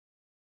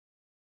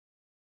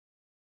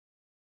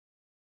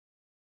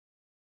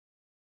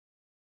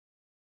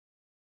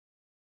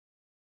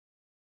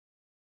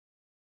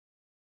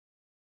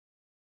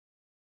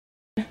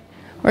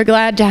We're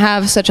glad to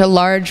have such a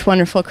large,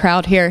 wonderful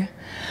crowd here.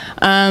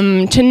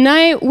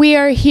 Tonight we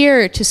are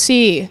here to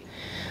see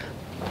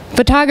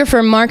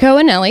photographer Marco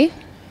Anelli,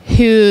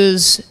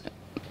 whose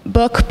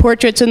book,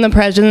 Portraits in the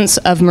Presence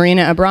of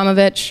Marina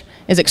Abramovic,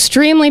 is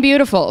extremely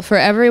beautiful. For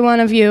every one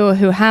of you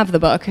who have the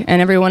book,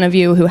 and every one of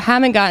you who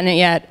haven't gotten it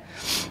yet,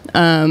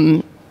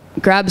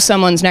 grab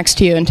someone's next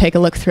to you and take a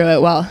look through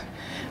it while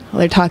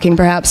they're talking,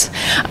 perhaps.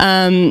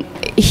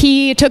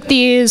 He took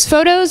these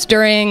photos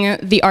during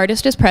The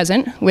Artist is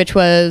Present, which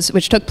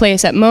took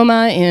place at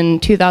MOMA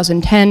in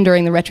 2010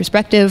 during the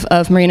retrospective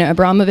of Marina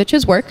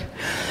Abramovic's work.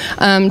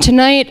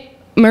 Tonight,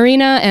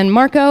 Marina and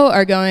Marco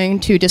are going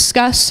to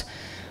discuss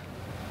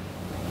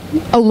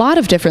a lot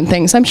of different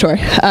things, I'm sure.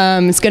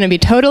 It's going to be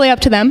totally up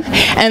to them.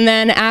 And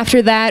then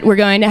after that, we're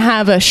going to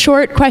have a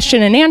short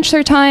question and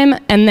answer time,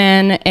 and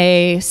then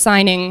a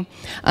signing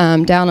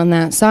down on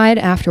that side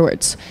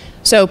afterwards.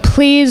 So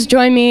please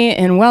join me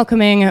in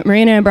welcoming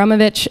Marina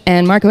Abramovic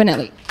and Marco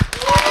Anelli.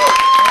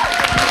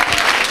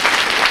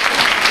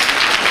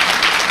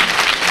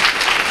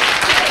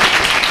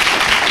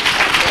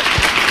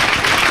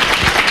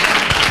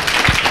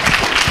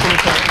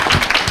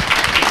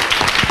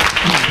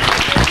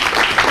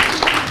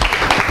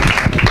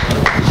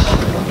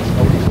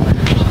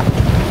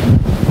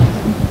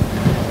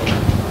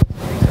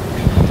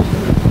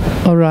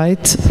 All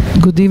right.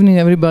 Good evening,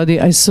 everybody.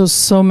 I saw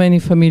so many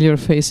familiar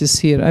faces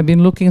here. I've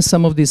been looking at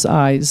some of these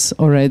eyes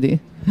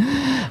already.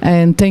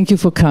 And thank you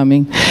for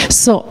coming.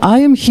 So I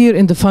am here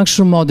in the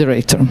functional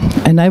moderator,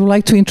 and I would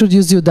like to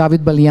introduce you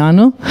David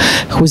Baliano,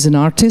 who is an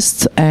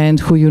artist and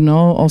who you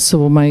know,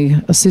 also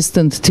my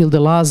assistant till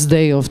the last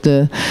day of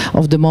the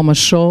MoMA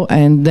show,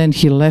 and then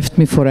he left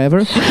me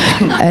forever.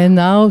 And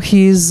now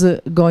he's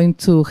going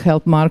to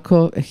help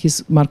Marco.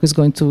 Marco is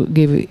going to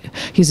give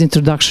his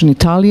introduction in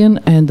Italian,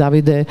 and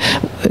Davide,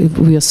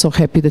 we are so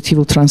happy that he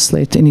will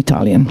translate in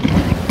Italian,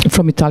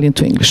 from Italian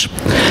to English.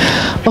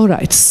 All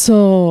right,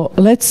 so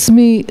let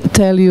me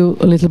tell you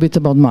a little bit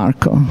about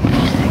Marco,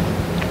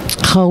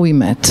 how we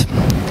met.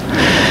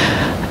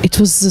 It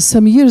was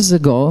some years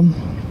ago.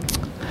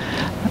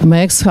 My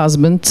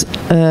ex-husband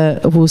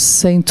was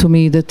saying to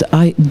me that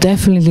I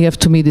definitely have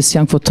to meet this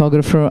young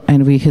photographer,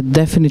 and we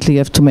definitely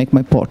have to make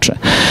my portrait.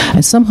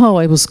 And somehow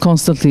I was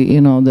constantly,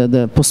 you know,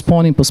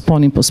 postponing,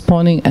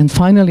 and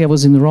finally I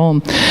was in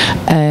Rome,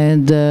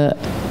 and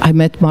I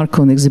met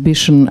Marco on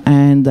exhibition,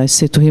 and I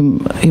said to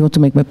him, "You want to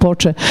make my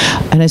portrait?"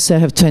 And I said, "I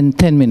have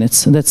 10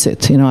 minutes, and that's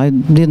it." You know, I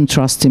didn't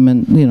trust him,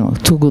 and you know,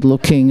 too good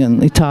looking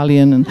and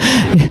Italian, and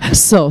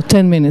so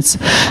 10 minutes.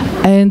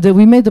 And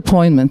we made an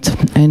appointment,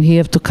 and he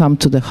had to come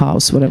to the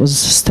house where I was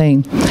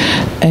staying.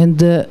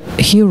 And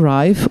he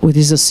arrived with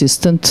his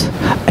assistant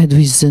and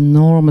with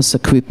enormous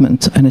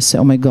equipment. And I said,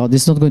 "Oh my God,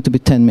 it's not going to be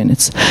 10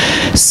 minutes."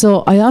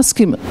 So I asked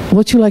him,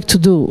 "What you like to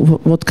do?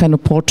 What kind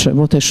of portrait?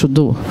 What I should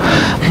do?"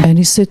 And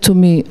he said to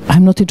me,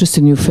 "I'm not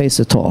interested in your face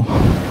at all."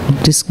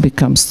 This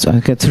I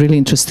get really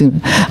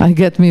interesting. I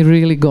get me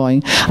really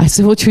going. I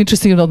said, "What you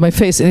interested about my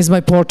face?" And it's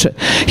my portrait.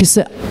 He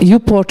said, "Your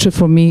portrait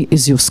for me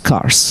is your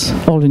scars,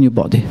 all in your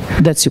body.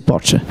 That's your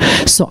portrait.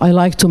 So I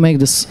like to make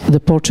the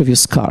portrait of your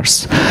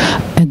scars."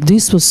 And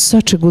this was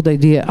such a good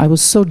idea. I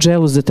was so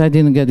jealous that I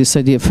didn't get this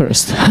idea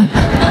first.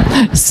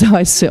 So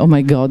I said, "Oh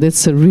my God,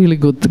 that's a really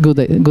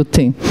good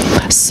thing."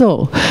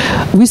 So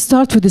we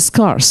start with the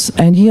scars,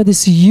 and he had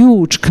this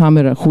huge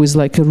camera who is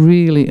like a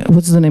really,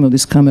 what's the name of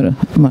this camera,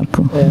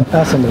 Marco?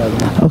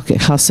 Hasselblad. Okay,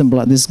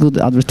 Hasselblad is good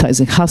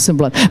advertising,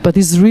 Hasselblad. But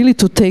it's really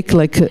to take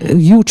like a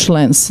huge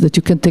lens that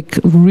you can take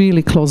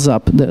really close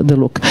up the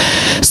look.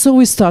 So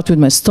we start with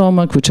my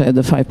stomach, which I had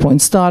a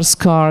 5-point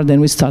scar, then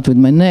we start with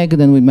my neck,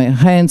 then with my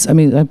hands. I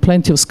mean, I have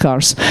plenty of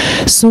scars.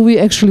 So we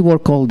actually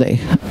work all day.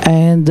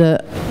 And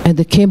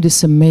there came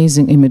these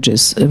amazing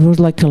images. It was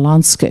like a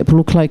landscape,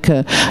 looked like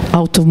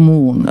out of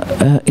moon.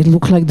 It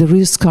looked like the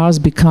real scars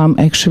become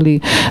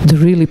actually the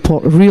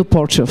real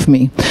portrait of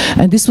me.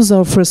 And this was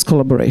our first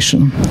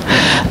collaboration.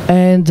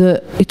 And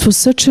it was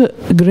such a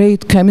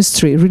great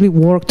chemistry. It really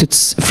worked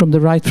from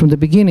the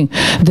beginning.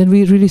 Then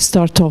we really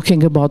start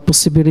talking about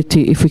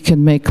possibility if we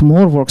can make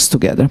more works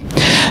together.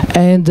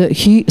 And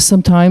he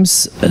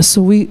sometimes,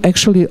 so we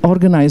actually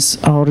organize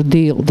our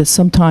deal that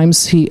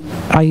sometimes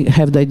I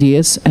have the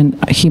ideas and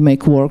he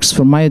make works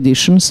for my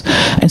editions,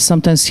 and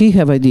sometimes he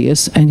have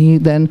ideas and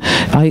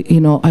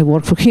I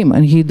work for him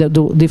and he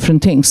do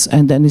different things,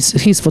 and then it's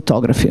his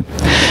photography.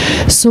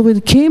 So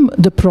when came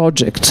the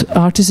project,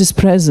 Artist is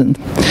Present,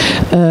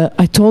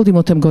 I told him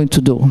what I'm going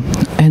to do,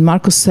 and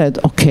Marco said,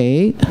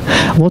 "Okay,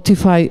 what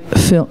if I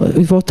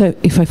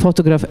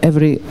photograph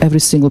every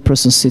single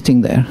person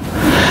sitting there?"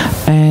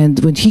 And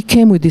when he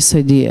came with this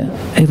idea,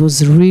 it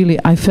was really,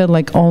 I felt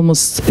like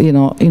almost, you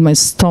know, in my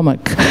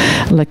stomach,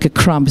 like a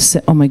crumb. I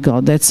said, "Oh my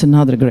God, that's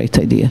another great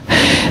idea."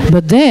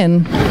 But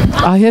then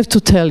I have to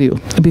tell you,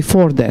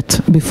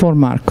 before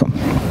Marco,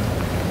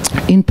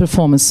 in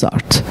performance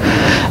art,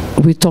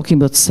 we're talking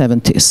about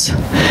 70s.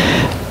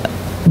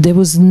 There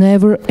was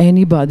never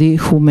anybody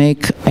who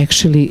make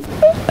actually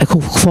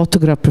who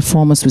photograph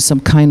performance with some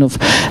kind of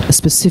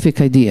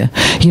specific idea.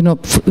 You know,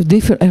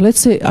 let's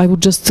say I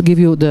would just give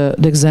you the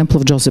example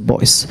of Joseph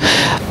Beuys.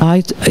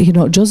 You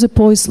know, Joseph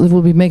Beuys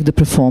will make the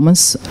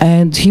performance,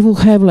 and he will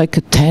have like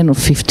a 10 or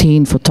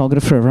 15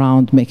 photographer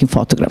around making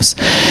photographs.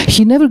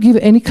 He never give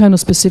any kind of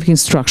specific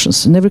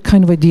instructions, never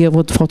kind of idea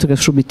what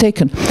photographs should be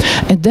taken.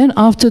 And then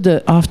after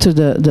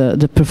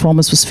the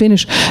performance was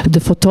finished, the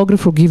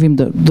photographer will give him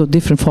the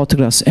different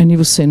photographs, and he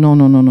will say no,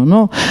 no, no, no,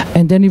 no,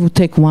 and then he will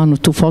take 1 or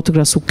 2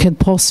 photographs who can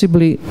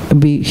possibly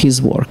be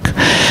his work.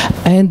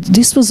 And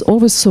this was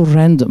always so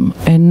random,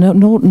 and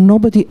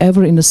nobody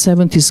ever in the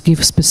 70s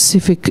gave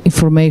specific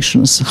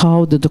informations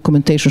how the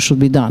documentation should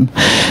be done.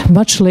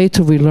 Much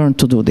later we learned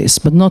to do this,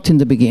 but not in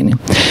the beginning.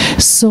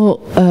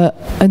 So,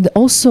 and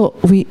also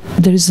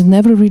there is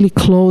never really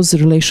close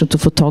relation to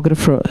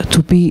photographer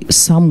to be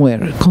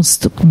somewhere,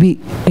 be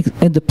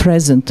at the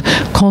present,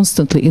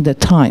 constantly in that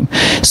time.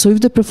 So if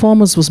the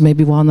performance was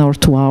maybe 1 hour,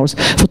 2 hours,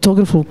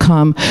 photographer will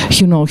come,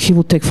 you know, he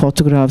will take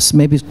photographs,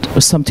 maybe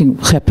something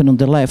happened on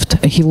the left,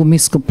 and he will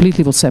miss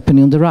completely what's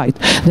happening on the right.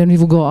 Then he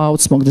will go out,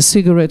 smoke the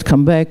cigarette,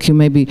 come back, you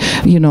maybe,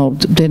 you know,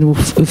 then we'll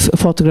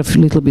photograph a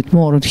little bit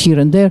more here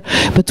and there,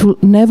 but will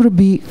never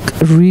be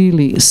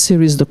really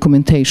serious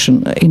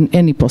documentation in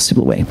any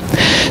possible way.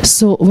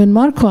 So when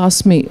Marco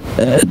asked me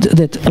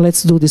that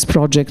let's do this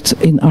project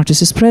in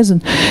Artist is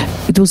Present,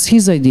 it was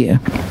his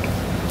idea.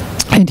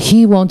 And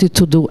he wanted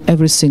to do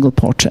every single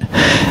portrait,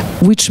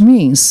 which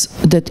means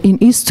that in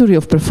history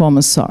of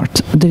performance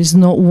art, there is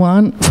no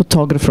one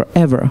photographer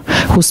ever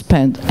who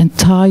spent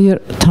entire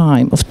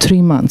time of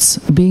 3 months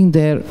being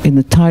there in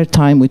the entire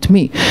time with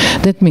me.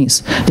 That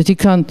means that he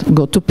can't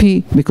go to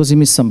pee because he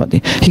missed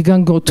somebody. He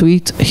can't go to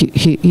eat.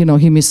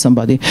 He missed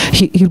somebody.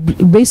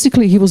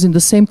 Basically he was in the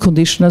same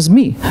condition as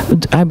me.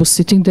 I was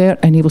sitting there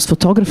and he was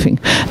photographing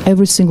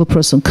every single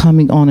person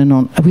coming on and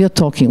on. We are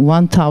talking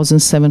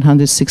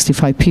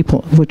 1,765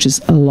 people, which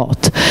is a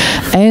lot,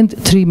 and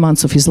 3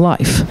 months of his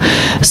life.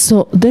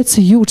 So that's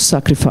a huge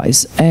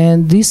sacrifice,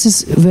 and this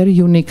is a very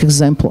unique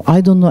example.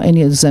 I don't know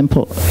any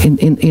example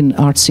in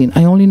art scene.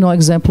 I only know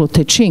example of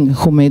Te Ching,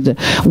 who made the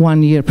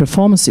 1 year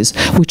performances,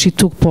 which he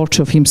took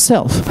portrait of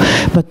himself,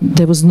 but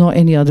there was no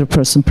any other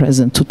person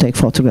present to take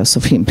photographs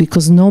of him,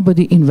 because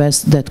nobody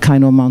invests that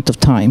kind of amount of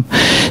time.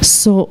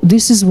 So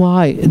this is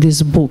why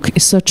this book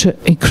is such an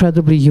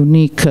incredibly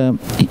unique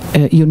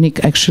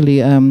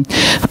actually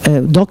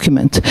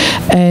document.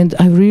 And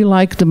I really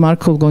like the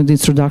Marco going the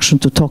introduction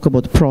to talk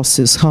about the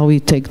process, how he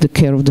take the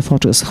care of the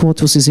photos,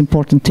 what was his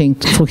important thing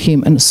for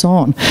him, and so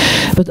on.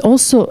 But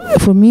also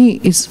for me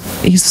is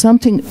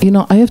something, you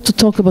know, I have to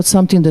talk about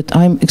something that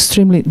I'm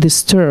extremely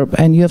disturbed,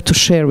 and you have to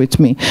share with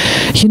me.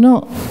 You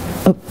know,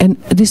 and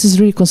this is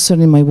really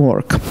concerning my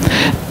work.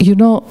 You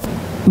know,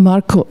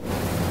 Marco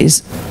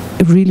is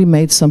really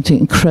made something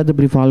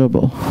incredibly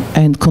valuable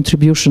and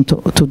contribution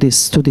to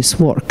this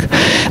work.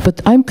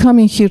 But I'm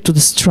coming here to the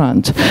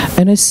Strand,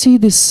 and I see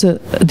this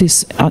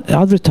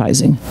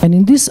advertising, and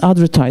in this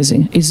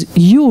advertising is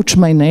huge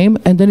my name,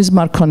 and then is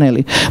Marco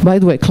Anelli. By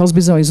the way, Klaus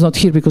Biesenbach is not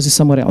here because he's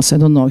somewhere else. I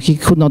don't know. He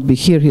could not be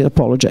here. He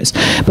apologized.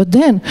 But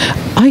then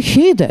I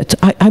hate that.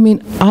 I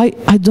mean,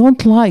 I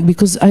don't like,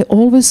 because I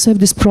always have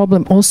this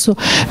problem also,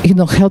 you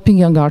know, helping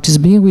young artists,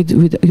 being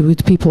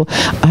with people.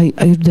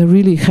 They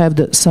really have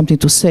something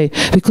to say,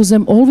 because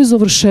I'm always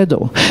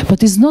overshadowed.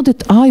 But it's not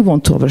that I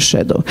want to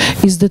overshadow.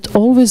 It's that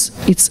always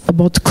it's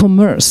about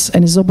commerce,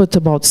 and it's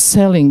about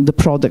selling the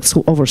products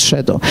who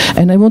overshadow.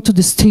 And I want to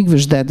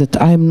distinguish that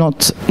I am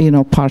not, you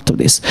know, part of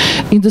this.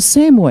 In the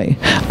same way,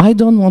 I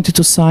don't want you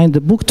to sign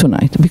the book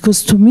tonight,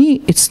 because to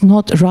me it's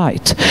not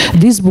right.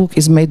 This book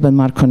is made by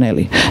Marco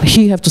Anelli.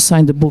 He have to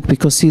sign the book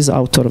because he's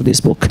author of this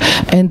book.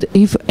 And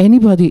if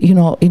anybody, you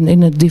know,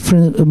 in a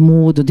different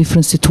mood, a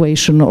different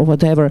situation or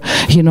whatever,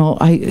 you know,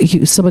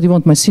 somebody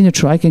want my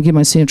signature, I can give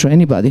my signature to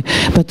anybody.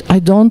 But I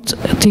don't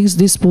think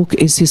this book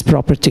is his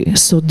property.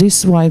 So this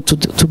is why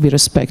to be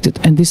respected,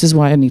 and this is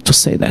why I need to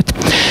say that.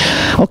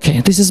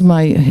 Okay, this is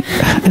my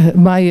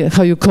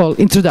how you call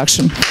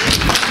introduction.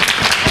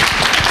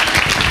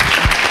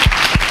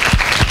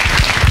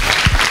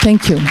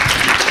 Thank you.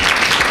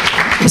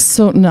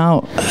 So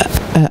now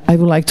I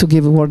would like to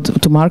give a word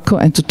to Marco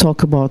and to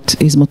talk about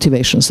his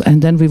motivations,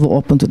 and then we will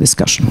open to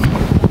discussion.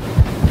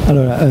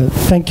 Allora,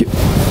 thank you.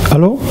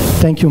 Hello,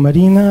 thank you,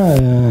 Marina.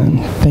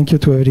 Thank you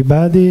to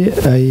everybody.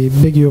 I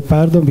beg your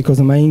pardon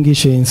because my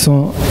English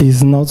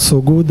is not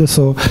so good,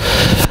 so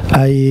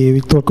I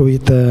will talk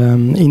with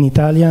in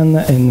Italian,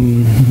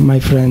 and my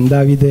friend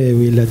Davide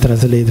will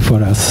translate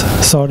for us.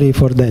 Sorry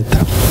for that.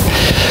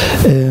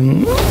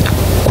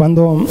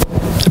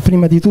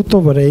 Prima di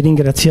tutto vorrei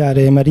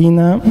ringraziare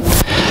Marina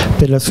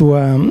per la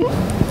sua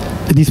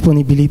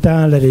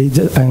disponibilità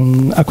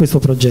a questo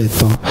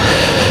progetto.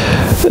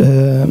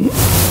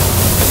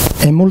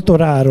 È molto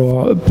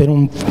raro per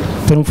un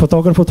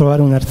fotografo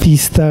trovare un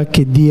artista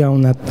che dia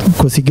una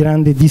così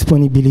grande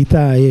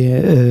disponibilità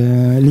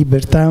e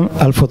libertà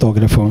al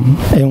fotografo.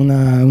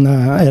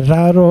 È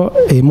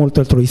raro e molto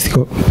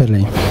altruistico per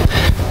lei.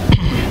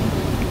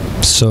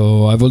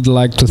 So I would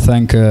like to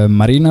thank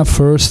Marina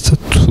first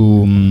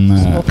to...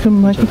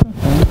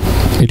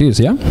 It is,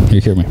 yeah?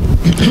 You hear me?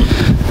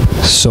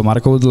 So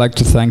Marco would like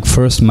to thank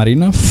first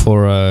Marina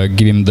for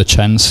giving the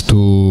chance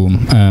to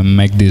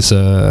make this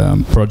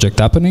project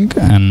happening,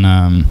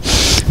 and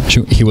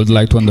he would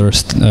like to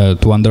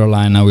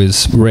underline how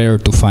it's rare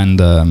to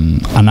find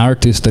an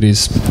artist that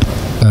is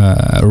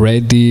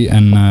ready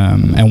and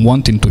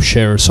wanting to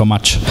share so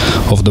much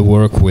of the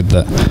work with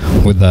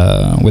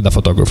the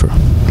photographer.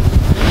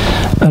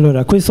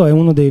 Allora, questo è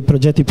uno dei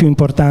progetti più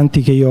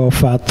importanti che io ho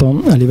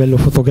fatto a livello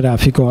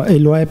fotografico, e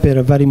lo è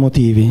per vari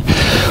motivi.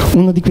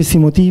 Uno di questi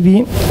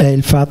motivi è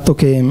il fatto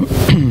che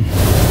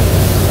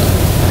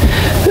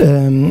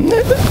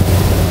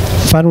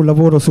fare un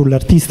lavoro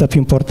sull'artista più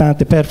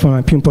importante,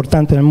 performance più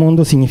importante del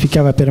mondo,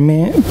 significava per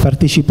me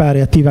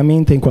partecipare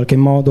attivamente in qualche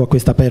modo a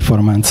questa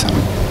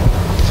performance.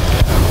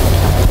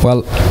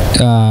 Well,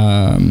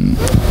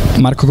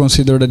 Marco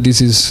considered that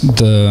this is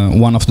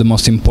one of the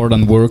most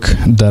important work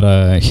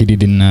that he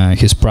did in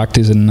his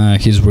practice and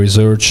his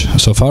research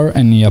so far,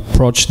 and he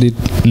approached it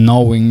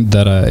knowing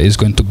that it's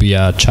going to be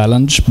a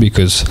challenge,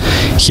 because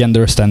he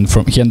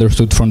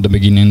understood from the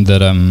beginning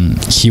that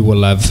he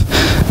will have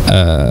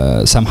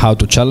somehow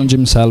to challenge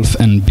himself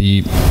and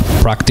be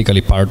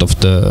practically part of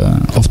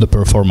the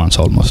performance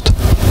almost.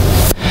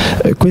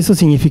 Questo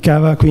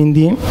significava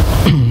quindi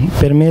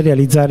per me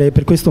realizzare,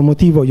 per questo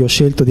motivo io ho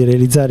scelto di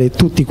realizzare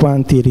tutti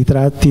quanti i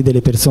ritratti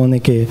delle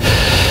persone che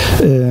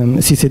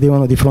si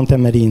sedevano di fronte a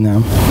Marina,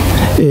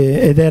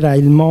 ed era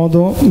il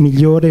modo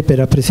migliore per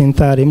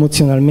rappresentare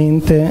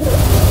emozionalmente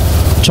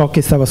ciò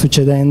che stava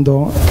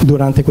succedendo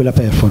durante quella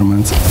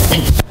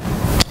performance.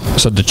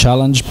 So the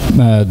challenge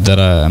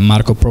that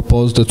Marco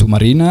proposed to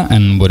Marina,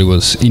 and what he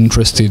was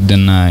interested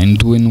in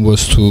doing,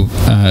 was to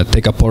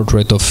take a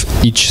portrait of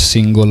each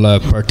single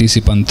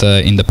participant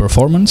in the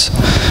performance,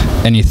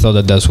 and he thought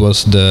that that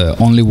was the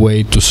only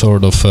way to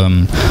sort of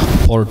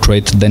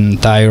portrait the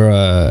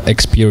entire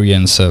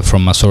experience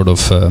from a sort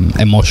of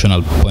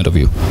emotional point of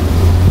view.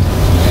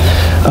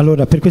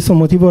 Allora, per questo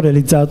motivo ho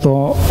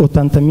realizzato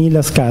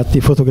 80.000 scatti,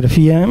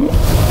 fotografie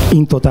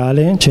in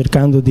totale,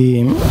 cercando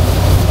di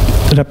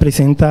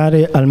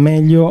rappresentare al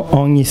meglio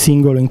ogni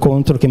singolo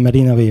incontro che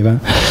Marina aveva.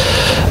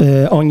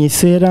 Ogni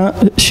sera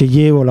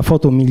sceglievo la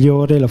foto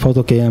migliore, la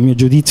foto che a mio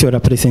giudizio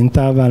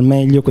rappresentava al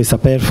meglio questa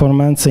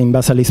performance in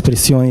base alle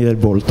espressioni del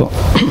volto.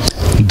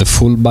 The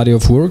full body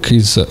of work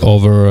is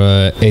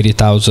over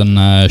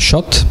 80,000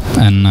 shot,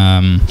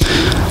 and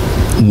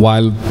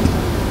while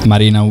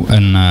Marina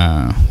and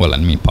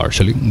me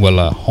partially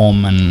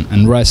home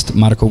and rest,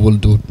 Marco will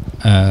do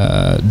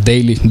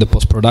daily the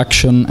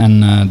post-production,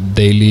 and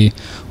daily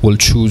will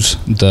choose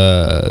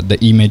the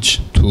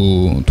image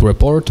to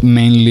report,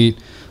 mainly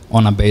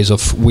on a base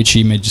of which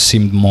image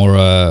seemed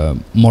more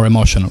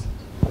emotional.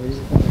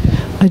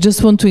 I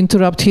just want to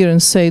interrupt here and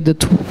say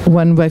that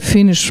when I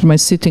finish my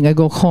sitting, I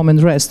go home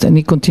and rest, and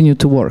he continue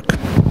to work.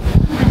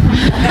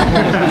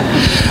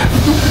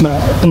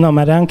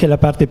 Ma era anche la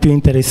parte più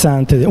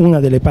interessante, una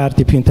delle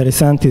parti più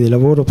interessanti del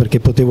lavoro, perché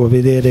potevo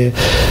vedere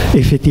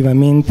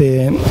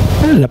effettivamente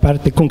la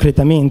parte,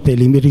 concretamente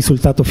il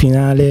risultato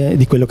finale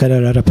di quello che era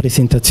la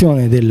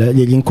rappresentazione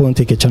degli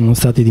incontri che c'erano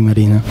stati di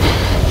Marina.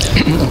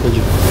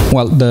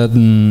 Well,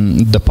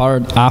 the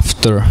part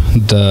after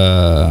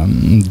the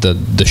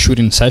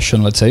shooting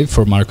session, let's say,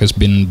 for Marco has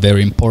been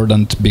very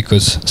important,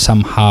 because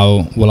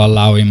somehow will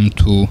allow him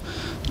to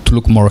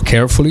look more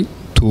carefully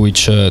to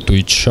each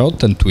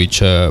shot and to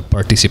each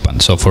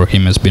participant. So for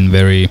him, has been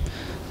very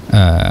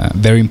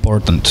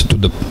important to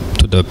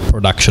the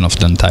production of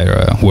the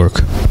entire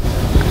work.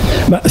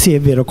 Ma sì, è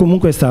vero,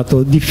 comunque è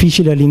stato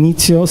difficile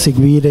all'inizio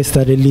seguire,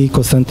 stare lì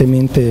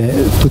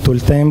costantemente tutto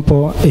il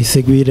tempo e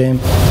seguire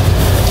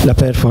la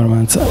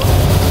performance,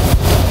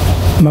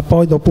 ma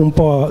poi dopo un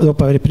po',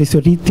 dopo aver preso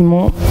il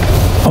ritmo,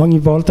 ogni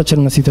volta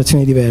c'era una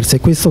situazione diversa, e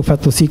questo ha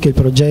fatto sì che il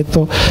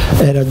progetto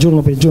era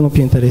giorno per giorno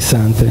più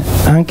interessante.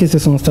 Anche se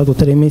sono stato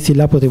 3 mesi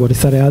là, potevo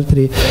restare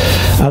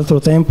altro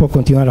tempo a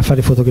continuare a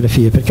fare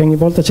fotografie, perché ogni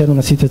volta c'era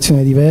una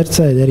situazione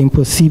diversa ed era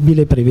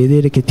impossibile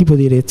prevedere che tipo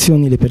di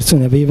reazioni le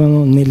persone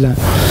avevano negli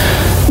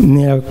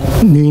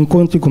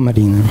incontri con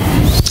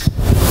Marina.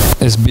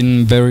 It's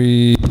been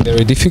very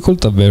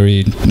difficult, a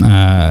very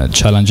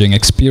challenging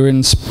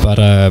experience, but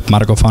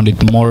Marco found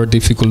it more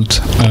difficult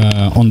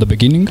on the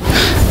beginning,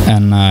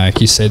 and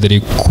he said that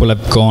it could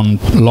have gone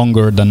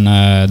longer than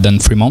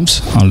 3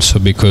 months, also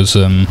because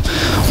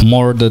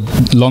the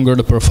longer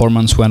the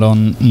performance went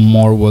on,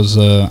 more was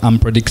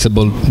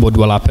unpredictable what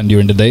will happen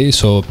during the day,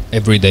 so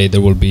every day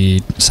there will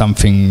be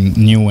something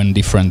new and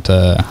different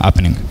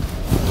happening.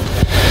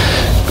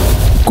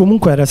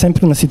 Comunque era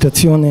sempre una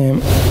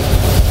situazione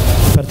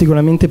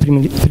particolarmente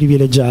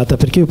privilegiata,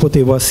 perché io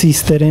potevo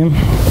assistere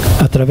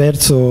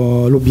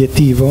attraverso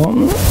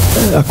l'obiettivo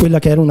a quella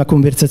che era una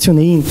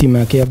conversazione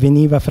intima che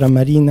avveniva fra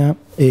Marina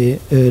e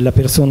la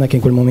persona che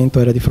in quel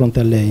momento era di fronte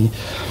a lei,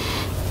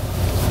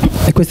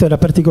 e questo era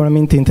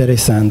particolarmente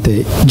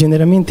interessante.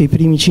 Generalmente i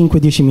primi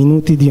 5-10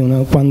 minuti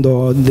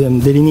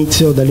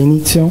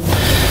dall'inizio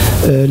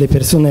le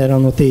persone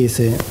erano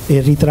tese e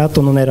il ritratto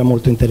non era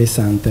molto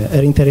interessante.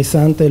 Era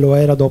interessante, lo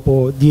era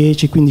dopo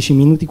 10-15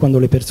 minuti quando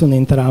le persone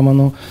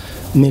entravano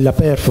nella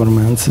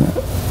performance,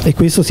 e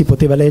questo si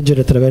poteva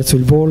leggere attraverso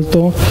il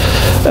volto,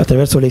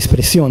 attraverso le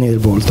espressioni del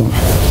volto.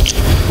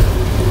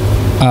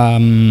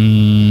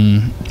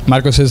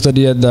 Marco says that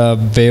he had a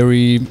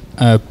very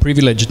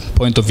privileged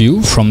point of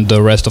view from the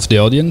rest of the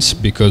audience,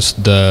 because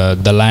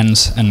the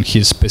lens and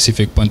his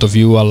specific point of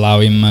view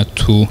allow him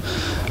to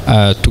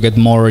get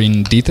more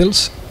in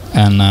details.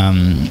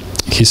 And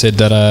he said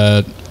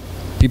that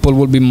people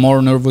will be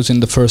more nervous in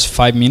the first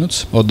 5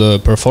 minutes of the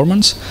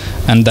performance,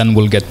 and then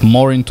will get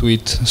more into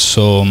it.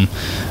 So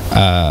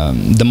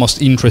the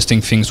most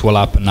interesting things will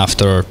happen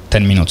after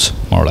 10 minutes,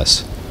 more or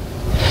less.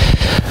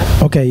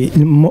 Ok,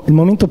 il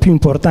momento più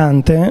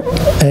importante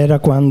era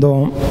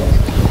quando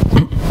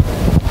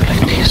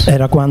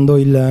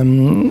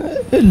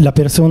la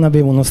persona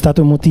aveva uno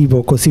stato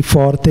emotivo così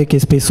forte che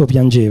spesso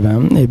piangeva,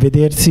 e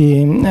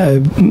vedersi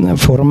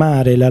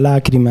formare la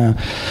lacrima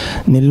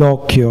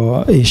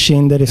nell'occhio e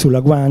scendere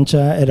sulla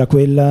guancia era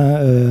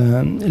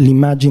quella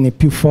l'immagine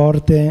più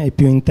forte e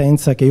più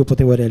intensa che io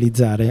potevo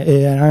realizzare,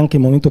 e era anche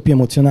il momento più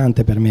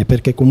emozionante per me,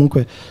 perché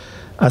comunque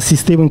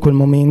assistevo in quel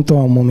momento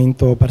a un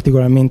momento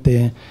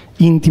particolarmente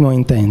intimo e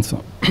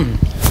intenso.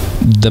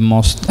 The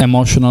most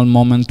emotional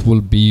moment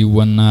will be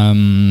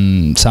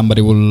when somebody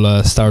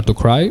will start to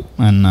cry,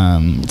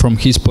 and from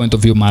his point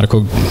of view,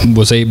 Marco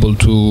was able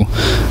to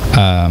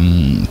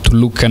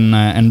look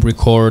and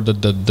record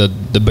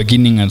the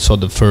beginning, and so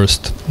the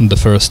first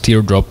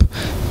teardrop,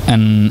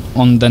 and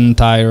on the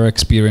entire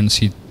experience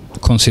he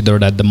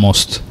considered that the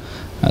most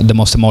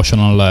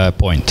emotional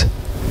point.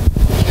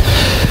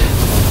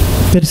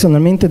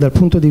 Personalmente, dal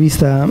punto di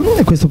vista,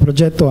 questo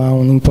progetto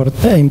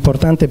è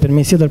importante per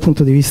me sia dal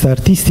punto di vista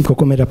artistico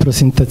come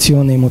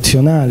rappresentazione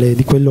emozionale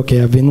di quello che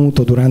è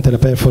avvenuto durante la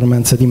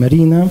performance di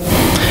Marina,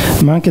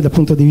 ma anche dal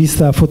punto di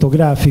vista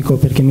fotografico,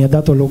 perché mi ha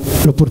dato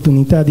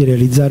l'opportunità di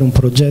realizzare un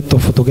progetto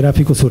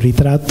fotografico sul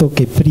ritratto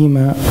che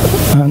prima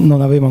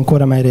non avevo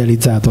ancora mai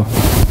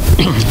realizzato.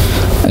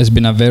 It's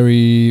been a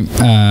very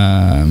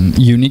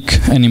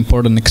unique and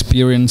important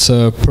experience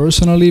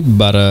personally,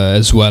 but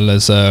as well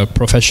as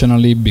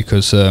professionally,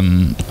 because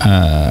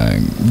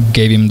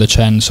gave him the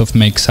chance of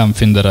make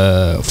something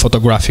that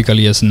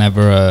photographically has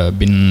never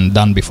been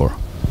done before.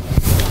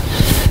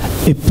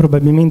 E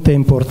probabilmente è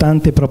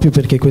importante proprio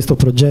perché questo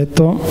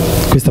progetto,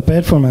 questa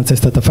performance è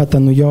stata fatta a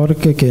New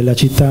York, che è la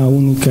città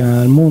unica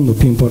al mondo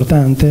più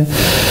importante,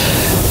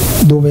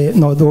 dove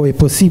è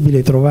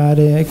possibile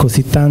trovare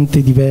così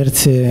tante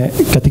diverse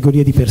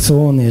categorie di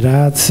persone,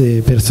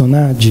 razze,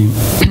 personaggi.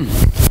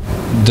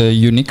 The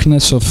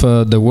uniqueness of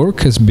the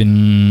work has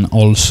been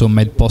also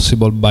made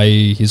possible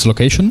by his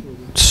location.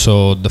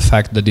 So the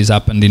fact that this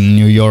happened in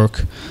New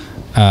York,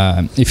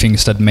 he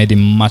thinks that made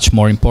him much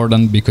more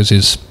important, because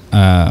it's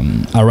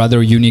a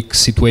rather unique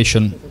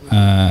situation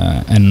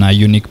and a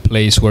unique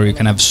place where you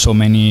can have so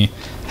many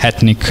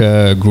ethnic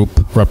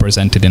group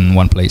represented in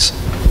one place.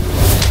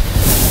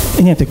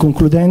 E niente,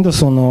 concludendo,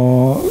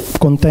 sono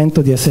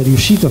contento di essere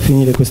riuscito a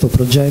finire questo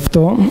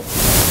progetto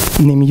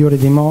nei migliori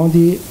dei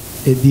modi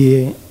e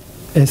di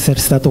essere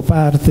stato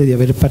parte, di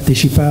aver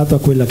partecipato a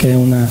quella che è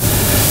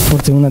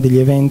forse uno degli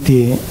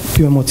eventi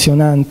più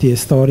emozionanti e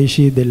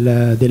storici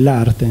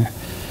dell'arte.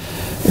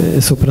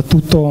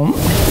 Soprattutto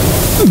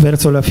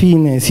verso la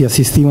fine si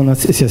assisteva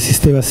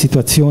a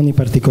situazioni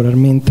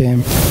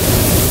particolarmente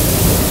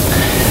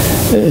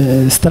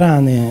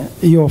strane.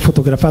 Io ho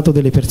fotografato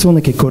delle persone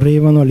che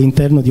correvano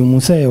all'interno di un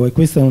museo, e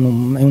questa è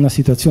una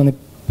situazione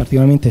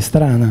particolarmente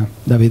strana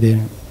da vedere.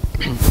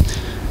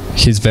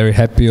 He's very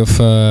happy of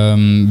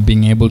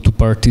being able to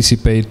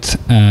participate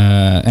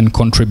and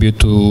contribute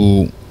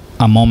to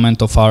a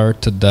moment of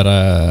art that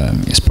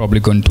is probably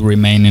going to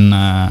remain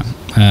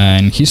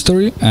in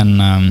history,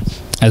 and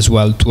as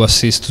well to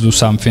assist to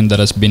something that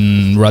has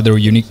been rather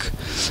unique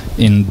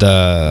in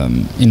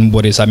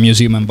what is a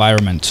museum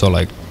environment. So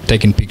like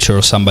taking pictures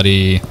of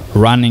somebody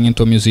running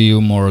into a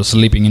museum or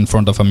sleeping in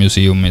front of a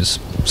museum is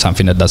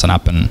something that doesn't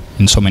happen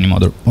in so many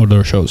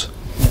other shows.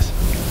 Yes.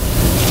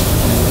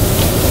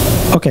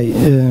 Ok,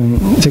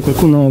 se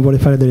qualcuno vuole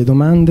fare delle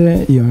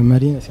domande, io e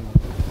Marina siamo...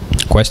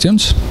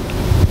 Questions?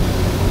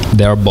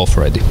 They are both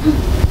ready.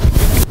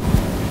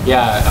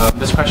 Yeah,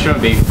 this question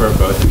would be for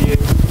both of you.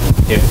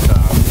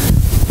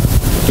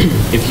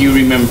 If you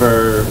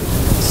remember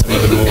some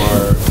of the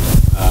more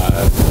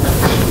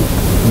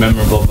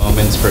memorable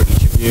moments for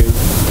each of you,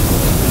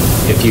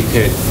 if you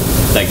could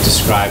like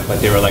describe what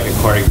they were like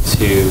according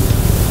to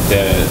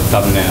the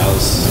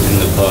thumbnails in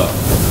the book,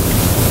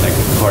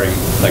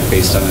 like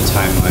based on the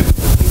timeline of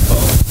people,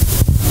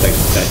 like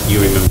that you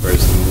remember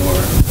as the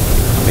more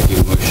like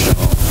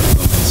emotional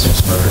moments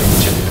just for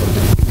each of you.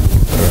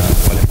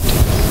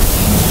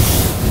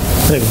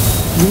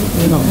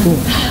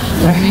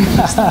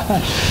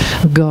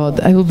 God,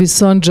 I will be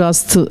so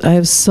unjust. I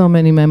have so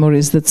many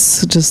memories.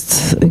 That's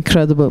just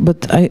incredible.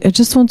 But I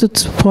just wanted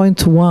to point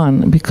to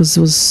one, because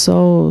it was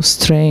so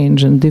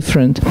strange and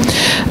different.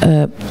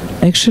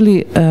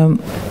 Actually,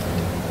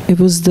 it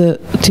was the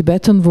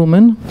Tibetan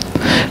woman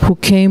who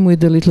came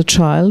with the little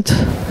child,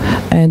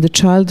 and the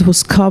child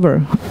was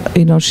covered,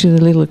 you know, she had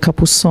a little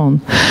capuchon,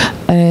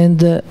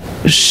 and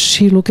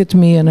she looked at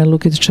me and I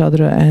looked at each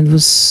other, and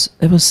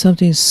it was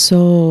something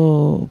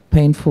so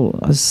painful,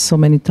 as so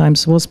many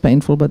times was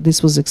painful, but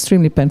this was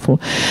extremely painful.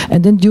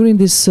 And then during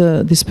this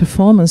this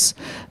performance,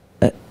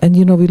 and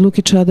you know, we look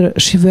at each other,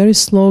 she very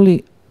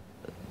slowly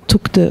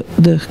took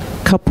the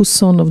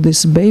capuchon of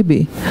this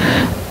baby,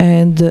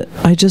 and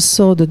I just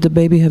saw that the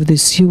baby had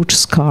this huge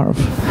scarf.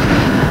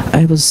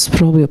 It was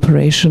probably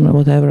operation or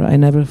whatever. I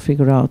never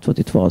figured out what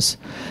it was.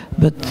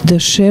 But the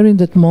sharing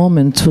that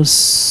moment was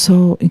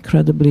so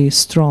incredibly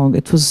strong.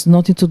 It was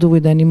nothing to do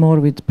with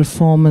anymore with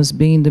performance,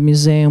 being in the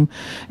museum.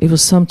 It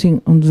was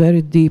something on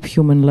very deep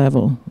human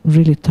level.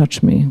 Really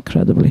touched me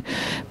incredibly.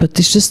 But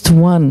it's just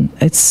one.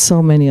 It's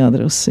so many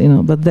others, you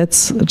know. But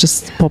that's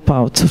just pop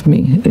out of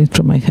me,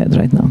 from my head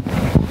right now.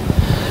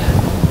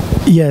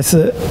 Yes,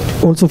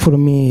 also for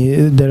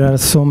me, there are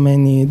so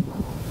many.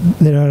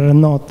 There are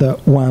not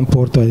one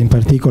portrait in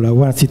particular,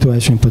 one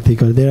situation in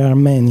particular. There are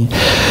many.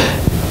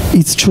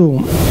 It's true.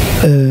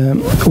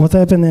 What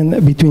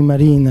happened between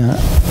Marina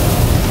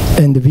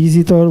and the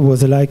visitor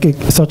was like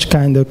such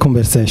kind of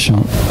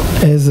conversation.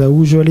 As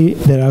usually,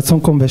 there are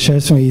some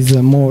conversation is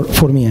more,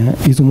 for me,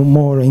 is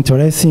more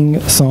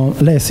interesting, some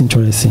less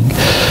interesting.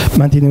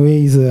 But in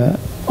ways,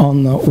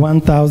 on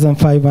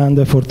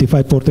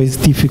 1,545 portraits,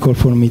 it's difficult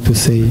for me to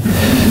say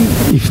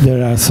if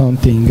there are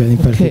something in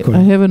particular. Okay,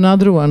 I have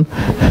another one.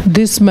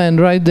 This man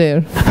right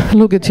there,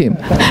 look at him.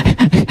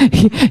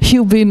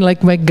 You've been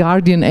like my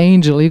guardian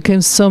angel. You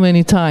came so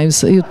many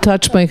times. You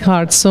touched my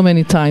heart so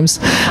many times.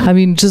 I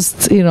mean,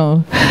 just, you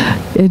know,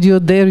 and you're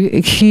there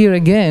here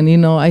again, you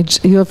know,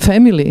 you're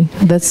family.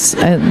 That's...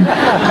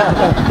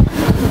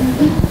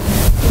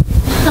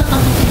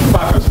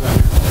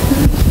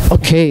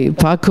 Okay,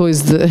 Paco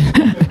is the,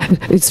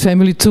 it's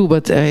family too,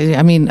 but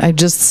I mean, I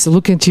just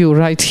look at you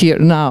right here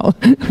now.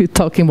 We're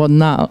talking about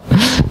now.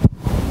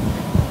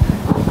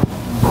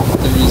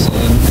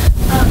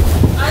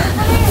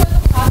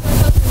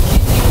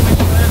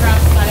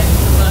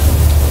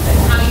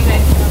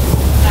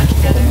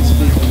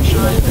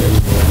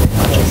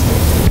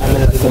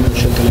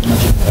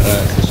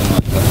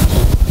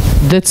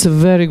 That's a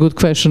very good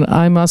question.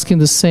 I'm asking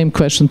the same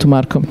question to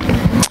Marco.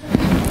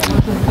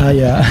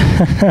 Yeah.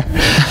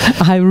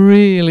 I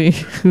really,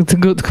 it's a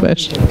good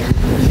question.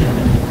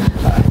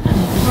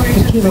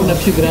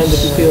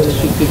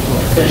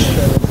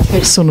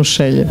 Sono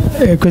sceglie.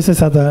 Questa è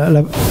stata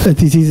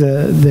this is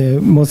the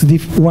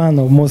one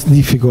of most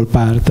difficult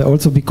part.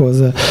 Also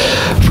because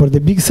for the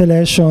big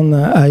selection,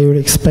 I would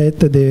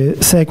expect the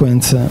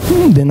sequence,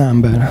 the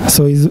number.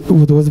 So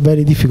it was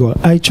very difficult.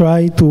 I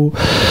tried to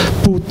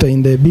put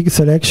in the big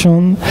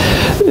selection,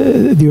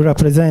 you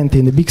represent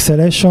in the big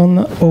selection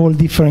all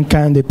different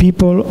kind of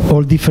people,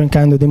 all different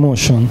kind of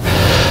emotion.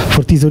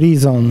 For this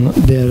reason,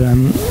 they're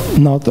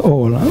not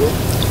all.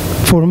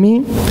 For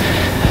me,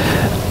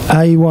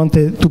 I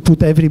wanted to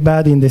put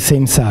everybody in the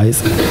same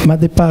size, but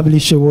the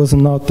publisher was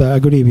not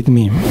agree with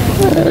me.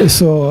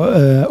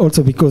 So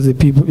also because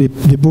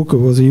the book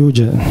was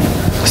huge.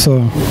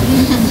 So.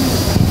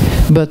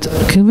 But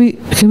can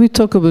we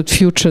talk about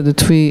future,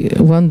 that we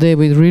one day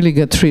we really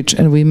get rich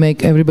and we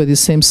make everybody the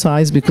same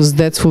size, because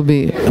that will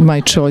be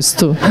my choice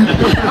too.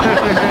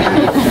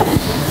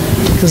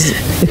 Because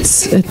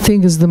I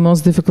think it's the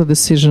most difficult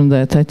decision.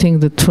 That I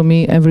think that for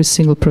me, every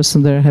single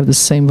person there have the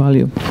same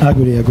value.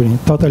 Agree,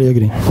 totally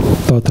agree,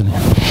 totally. I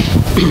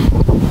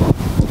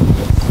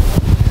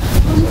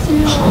want to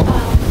know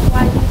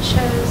why you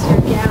chose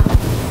your gown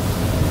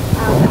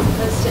as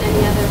opposed to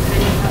any other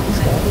kind of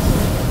outfit.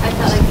 I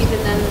felt like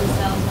even them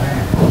themselves were a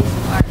piece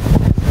of art.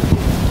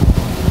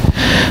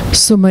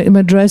 So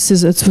my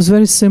dresses, it was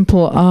very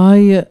simple.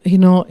 I, you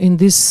know, in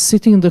this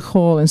sitting in the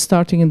hall and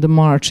starting in the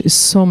March is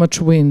so much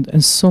wind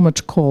and so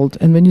much cold.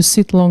 And when you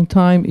sit long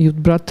time, your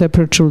blood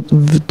temperature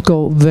would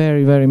go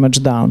very, very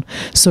much down.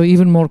 So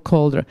even more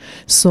colder.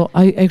 So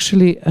I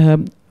actually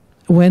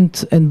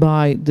went and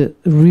buy the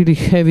really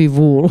heavy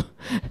wool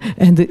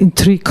and in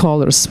 3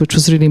 colors, which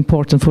was really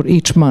important for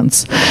each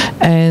month.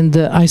 And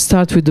I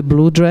start with the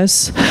blue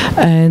dress,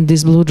 and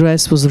this blue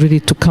dress was really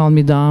to calm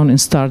me down and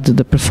start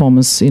the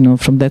performance, you know,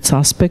 from that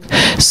aspect.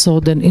 So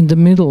then in the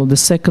middle, the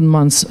second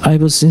month, I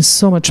was in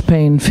so much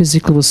pain,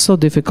 physically was so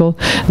difficult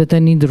that I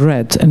need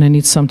red and I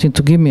need something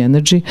to give me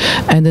energy.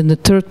 And then the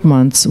third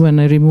month, when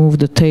I removed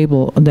the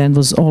table, then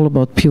was all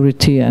about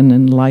purity and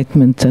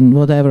enlightenment and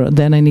whatever,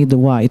 then I need the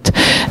white.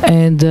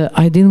 And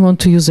I didn't want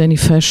to use any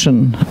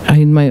fashion.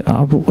 I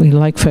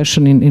like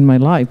fashion in my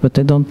life, but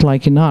I don't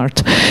like in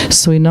art.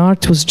 So in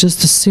art was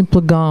just a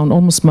simple gown,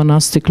 almost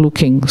monastic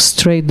looking,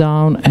 straight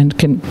down, and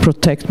can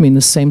protect me in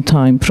the same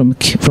time from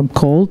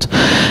cold,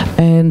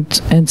 and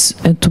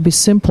to be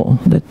simple.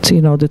 That,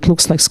 you know, that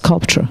looks like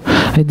sculpture.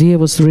 Idea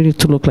was really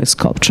to look like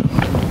sculpture.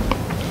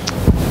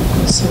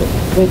 So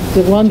with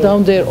the one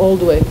down there all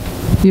the way.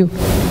 You.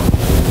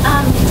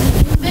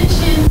 You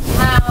mentioned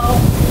how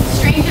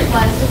strange it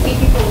was to see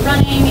people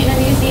running in a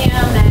museum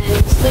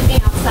and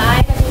sleeping outside.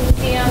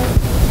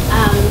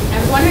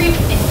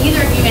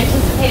 either of you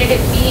anticipated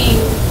it being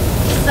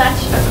such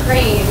a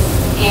craze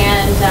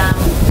and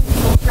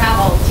people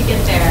traveled to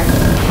get there,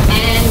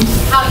 and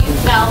how you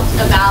felt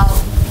about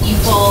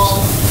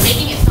people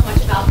making it so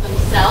much about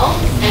themselves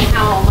and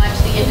how much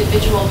the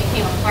individual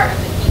became a part of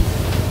the piece.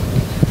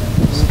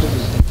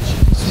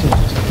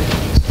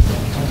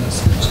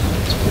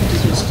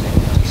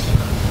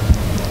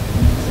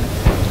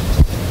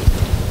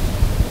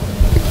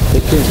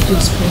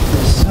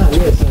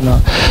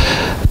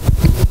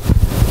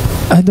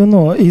 I don't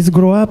know. It's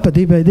grow up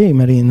day by day,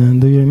 Marina.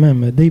 Do you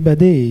remember? Day by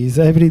day.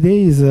 Every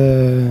day is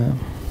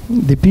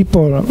the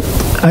people.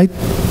 I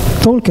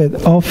talk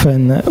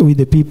often with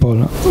the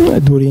people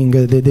during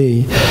the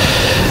day,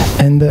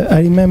 and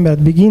I remember at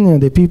the beginning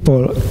the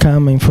people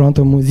come in front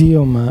of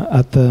museum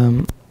at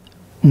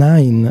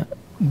 9,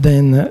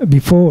 then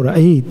before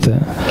 8,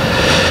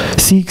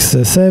 6,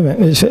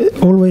 7,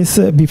 always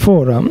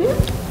before.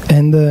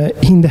 And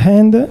in the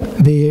end,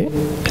 they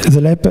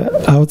sleep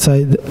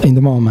outside in the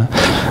MoMA.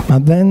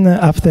 But then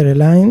after a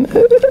line,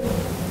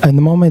 at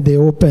the moment they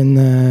open,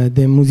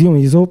 the museum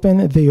is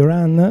open, they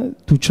run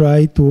to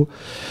try to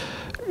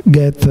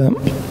get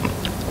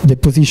the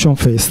position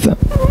first.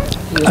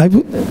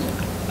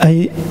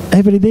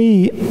 Every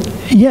day,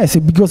 yes,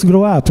 because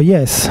grow up,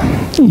 yes,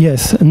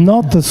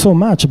 not so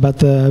much, but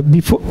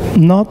before,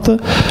 not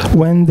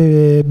when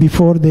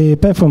before the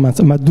performance,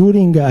 but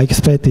during, I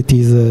expect it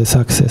is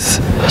success.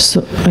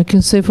 So I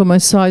can say for my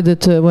side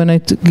that when I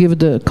give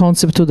the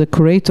concept to the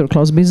curator,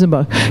 Klaus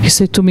Biesenbach, he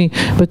said to me,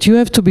 but you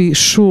have to be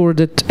sure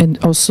that, and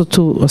also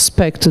to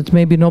expect that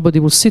maybe nobody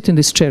will sit in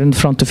this chair in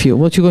front of you.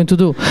 What are you going to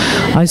do?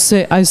 I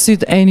say, I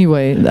sit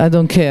anyway, I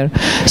don't care.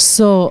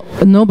 So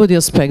nobody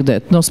expect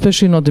that, no,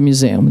 especially not the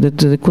museum, that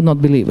they could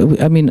not believe.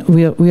 I mean,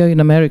 we are in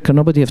America,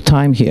 nobody have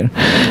time here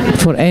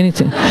for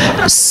anything.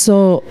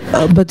 So,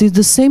 but at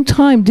the same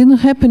time, didn't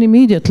happen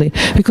immediately,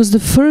 because the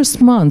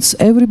first months,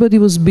 everybody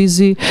was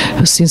busy,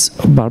 since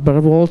Barbara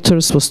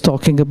Walters was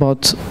talking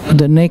about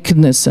the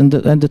nakedness and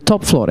the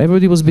top floor.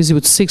 Everybody was busy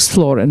with 6th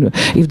floor, and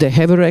if they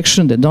have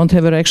erection, they don't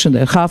have erection,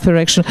 they half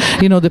erection,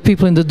 you know, the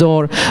people in the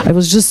door. I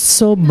was just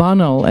so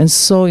banal and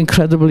so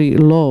incredibly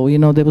low, you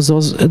know, there was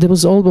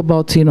all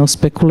about, you know,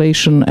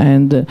 speculation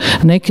and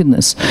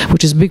nakedness,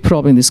 which is a big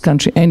problem in this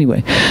country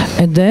anyway.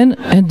 And then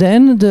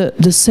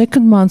the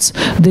second months,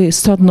 they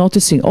start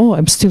noticing, oh,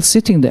 I'm still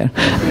sitting there.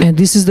 And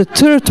this is the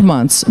third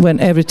month when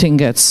everything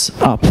gets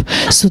up.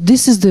 So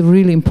this is the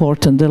really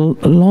important, the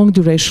long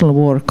durational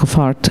work of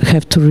art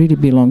have to really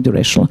be long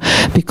durational,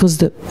 because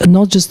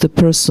not just the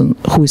person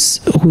who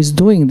is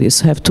doing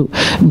this have to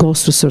go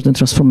through certain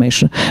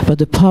transformation, but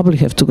the public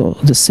have to go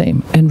the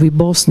same. And we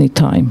both need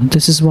time.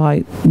 This is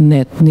why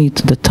net need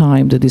the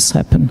time that this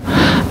happen.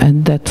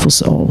 And that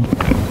was all.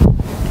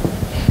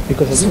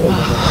 Because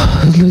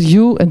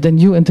you, and then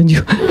you, and then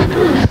you.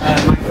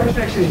 My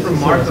question actually is from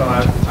Marco.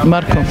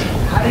 Marco.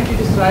 How did you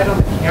decide on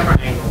the camera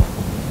angle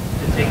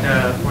to take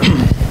the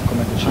portrait?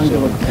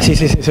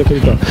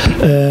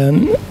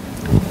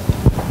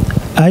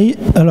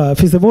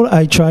 First of all,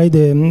 I tried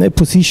a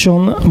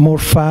position more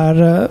far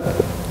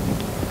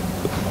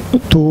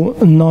to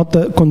not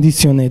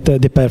conditionate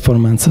the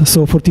performance.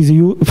 So for this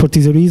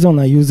reason,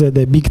 I used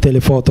the big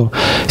telephoto,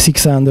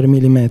 600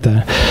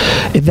 millimeter.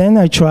 And then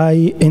I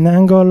try an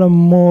angle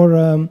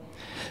more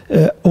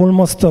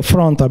almost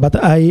frontal, but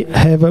I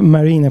have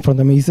Marina in front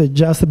of me. It's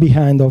just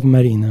behind of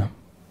Marina,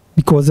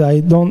 because I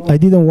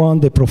didn't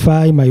want the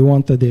profile, I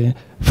wanted the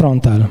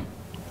frontal,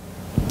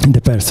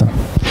 the person.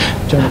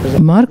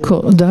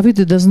 Marco,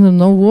 David doesn't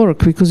know work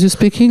because you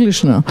speak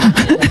English now.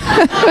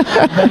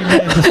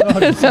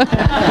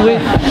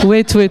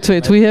 wait.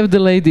 We have the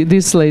lady,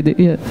 this lady.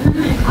 Yeah.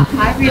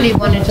 I really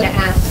wanted to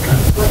ask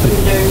what you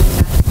learned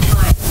at the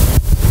time.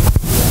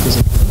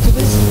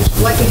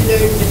 What you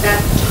learned at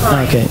that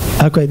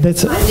time. Okay,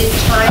 that's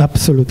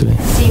absolutely.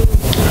 Seemed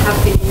to have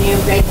been in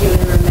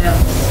irregular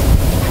amounts,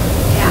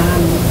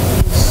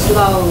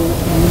 slow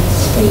and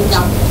speed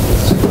up.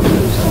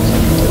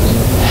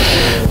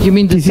 You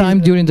mean the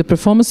time during the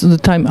performance or the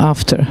time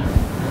after?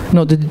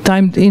 No, the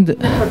time in the...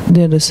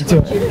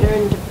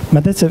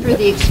 But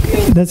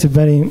that's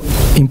very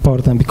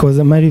important, because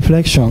my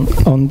reflection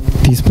on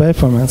this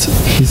performance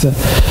is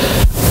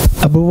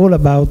above all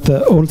about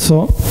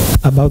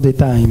about the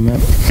time.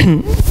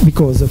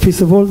 Because first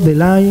of all,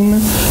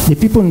 the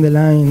people in the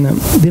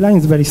line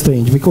is very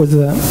strange, because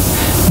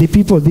the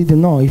people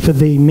didn't know if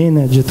they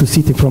managed to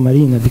sit from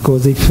Marina,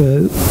 because if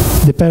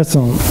the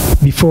person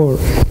before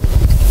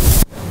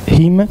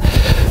him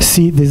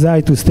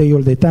desire to stay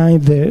all the time,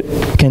 they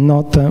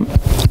cannot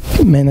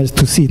manage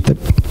to sit.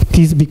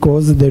 This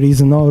because there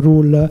is no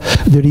rule,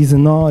 there is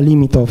no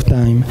limit of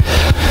time.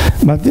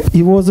 But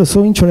it was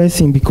so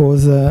interesting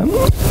because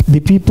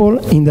the people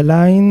in the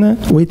line,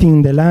 waiting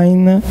in the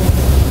line,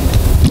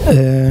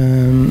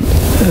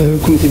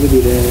 come si può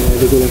dire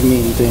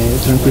regolarmente,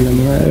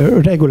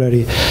 tranquillamente,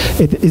 regularly.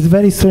 It is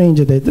very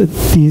strange that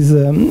this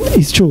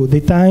is true.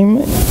 The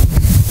time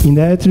in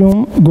the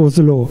atrium goes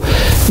low.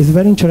 It's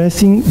very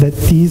interesting that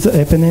this is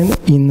happening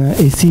in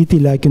a city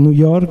like New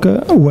York,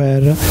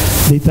 where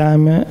the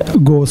time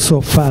goes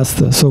so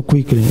fast, so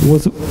quickly. It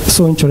was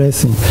so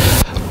interesting.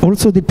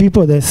 Also, the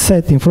people that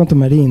sat in front of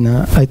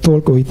Marina, I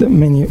talked with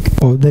many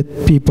of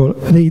that people,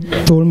 they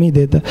told me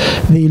that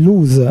they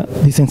lose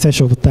the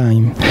sensation of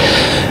time.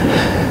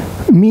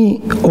 Me,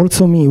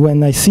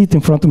 when I sit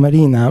in front of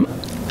Marina,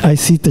 I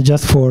sit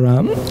just for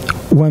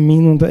 1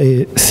 minute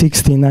and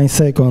 69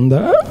 seconds.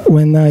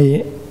 When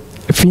I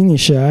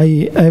finish,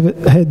 I have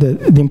had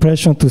the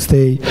impression to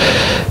stay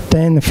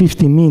 10,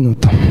 15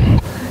 minutes.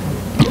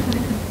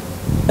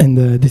 And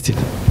that's it.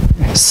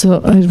 So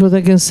what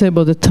I can say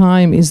about the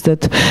time is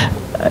that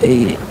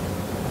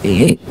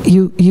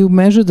you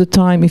measure the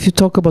time. If you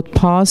talk about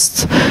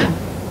past,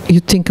 you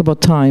think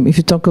about time. If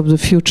you talk about the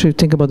future, you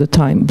think about the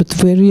time. But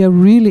where we are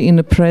really in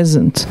the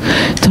present,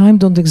 time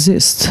don't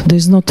exist.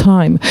 There's no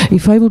time.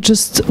 If I would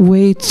just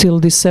wait till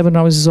this 7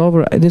 hours is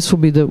over, this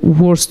would be the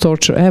worst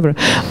torture ever.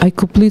 I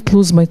completely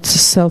lose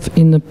myself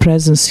in the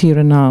presence here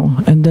and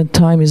now, and then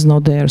time is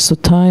not there. So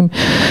time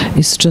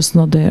is just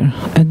not there,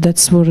 and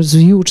that's what is a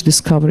huge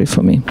discovery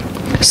for me.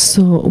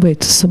 So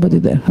wait, somebody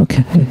there?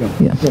 Okay,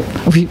 yeah.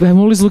 I'm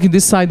always looking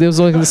this side. There's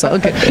always this side.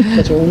 Okay.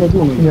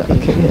 Yeah.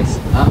 Okay. Yes.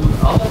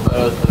 All the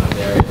photos have a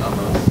very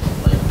almost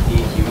like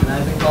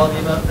dehumanizing quality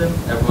about them.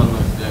 Everyone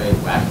looks very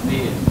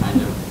waxy and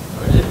kind of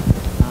coded.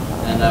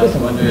 And I was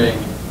wondering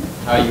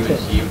how you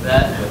achieved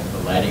that with the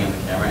lighting and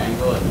the camera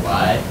angle and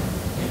why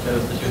you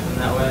chose to shoot them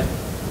that way.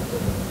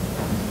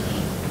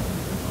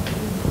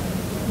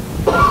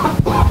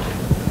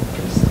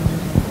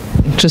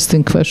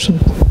 Interesting question.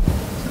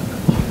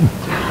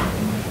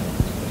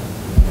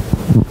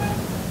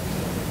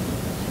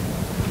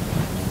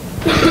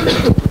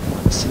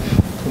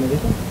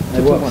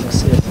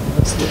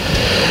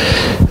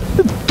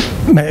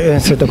 Beh,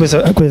 aspetta,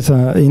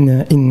 questa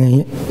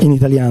in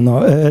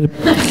italiano.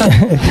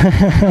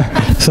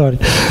 Sorry.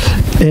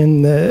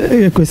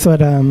 Questo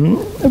era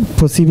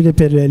possibile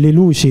per le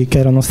luci che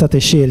erano state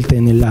scelte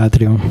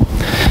nell'atrio.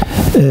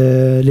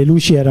 Le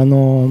luci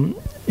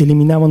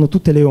eliminavano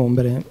tutte le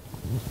ombre.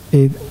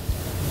 E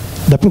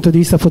dal punto di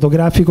vista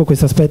fotografico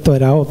questo aspetto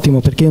era ottimo,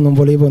 perché io non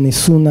volevo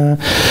nessun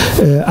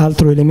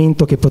altro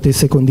elemento che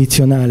potesse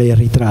condizionare il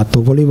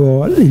ritratto,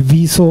 volevo il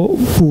viso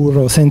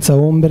puro, senza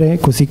ombre,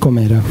 così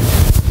com'era.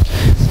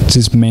 This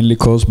is mainly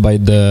caused by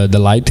the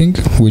lighting,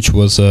 which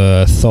was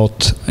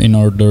thought in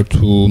order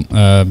to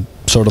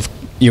sort of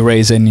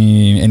erase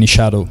any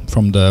shadow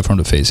from the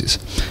faces.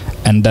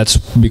 And that's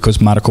because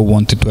Marco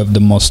wanted to have the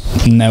most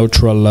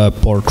neutral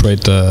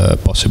portrait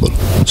possible,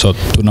 so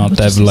to not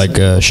have like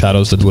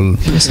shadows that will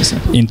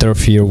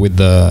interfere with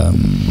the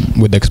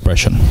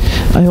expression.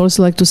 I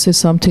also like to say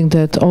something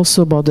that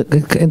also about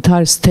the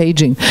entire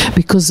staging,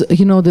 because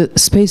you know the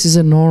space is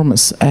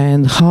enormous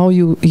and how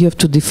you have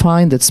to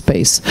define that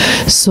space.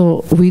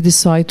 So we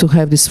decide to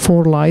have these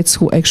 4 lights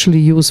who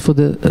actually use for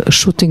the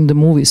shooting the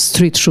movies,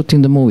 street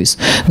shooting the movies.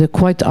 They're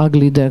quite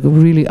ugly. They're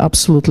really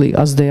absolutely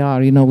as they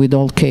are, you know, with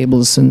all cables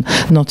and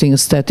nothing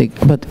aesthetic,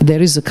 but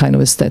there is a kind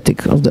of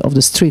aesthetic of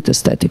the street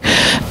aesthetic,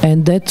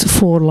 and that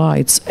 4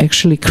 lights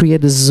actually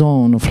create a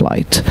zone of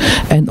light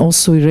and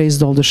also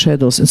erased all the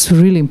shadows. It's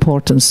really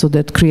important, so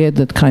that create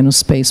that kind of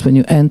space. When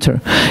you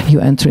enter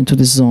into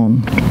the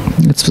zone.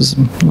 That was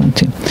one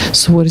thing.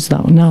 So what is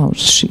now? Now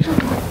she. Do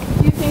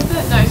you think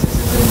that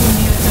narcissism can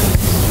be a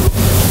feminist tool?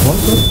 What?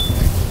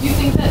 Do you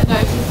think that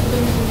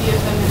narcissism can be a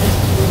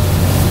feminist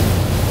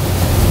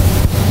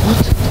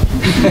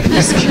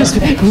Excuse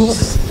me.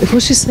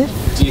 What she said?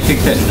 Do you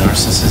think that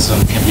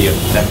narcissism can be a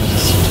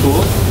feminist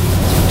tool?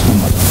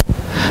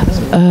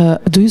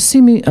 Do you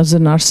see me as a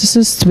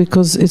narcissist?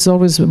 Because it's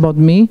always about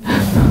me.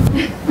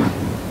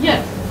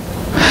 Yes.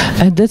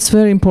 And that's a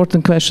very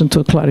important question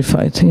to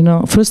clarify it. You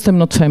know, first, I'm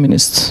not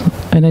feminist,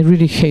 and I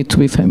really hate to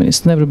be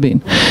feminist, never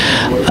been,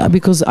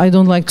 because I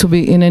don't like to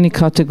be in any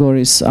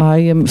categories. I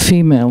am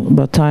female,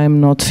 but I am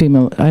not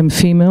female. I'm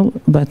female,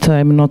 but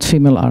I'm not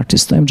female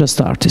artist. I'm just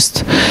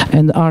artist,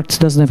 and art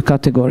doesn't have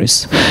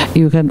categories.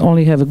 You can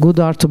only have a good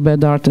art or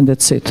bad art, and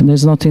that's it. And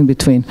there's nothing in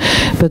between.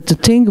 But the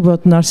thing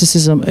about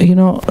narcissism, you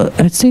know,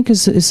 I think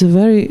is a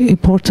very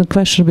important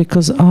question,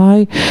 because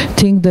I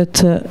think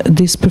that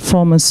this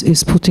performance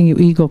is putting your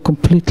ego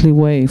completely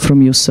away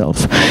from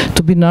yourself.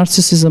 To be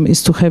narcissism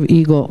is to have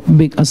ego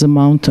big as a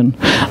mountain,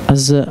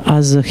 as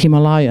a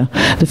Himalaya.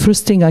 The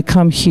first thing I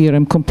come here,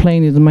 I'm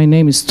complaining that my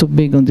name is too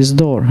big on this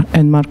door,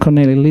 and Marco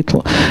Anelli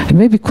little. And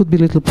maybe it could be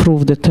little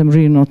proof that I'm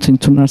really not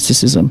into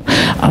narcissism.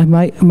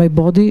 My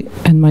body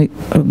and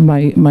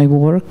my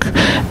work,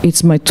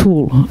 it's my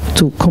tool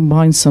to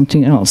combine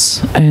something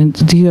else,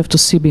 and you have to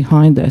see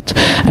behind that.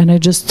 And I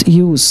just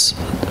use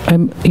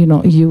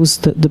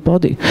the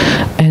body,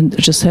 and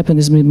it just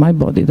happens with my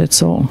body.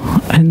 That's all.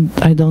 And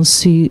I don't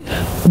see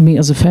me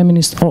as a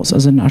feminist or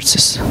as a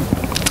narcissist.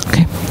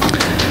 Okay.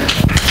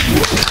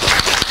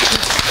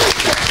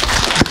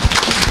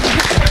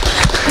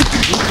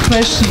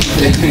 Question.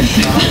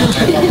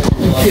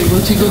 Okay,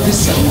 what you got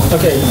this side?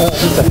 Okay.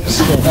 So I'm just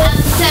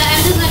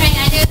wondering,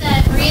 I know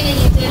that Marina,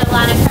 you did a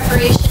lot of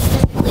preparation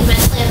physically,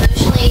 mentally,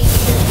 emotionally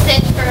to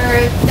sit for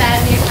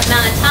that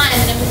amount of time,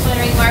 and I'm just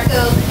wondering,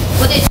 Marco,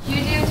 was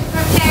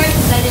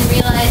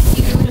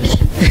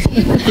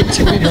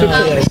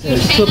You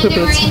trained in the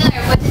marina,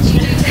 or what did you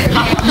do to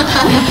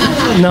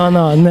prepare?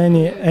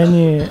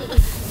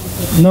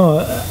 No,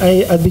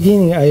 at the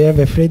beginning I have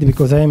afraid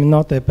because I am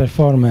not a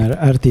performer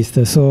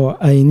artist, so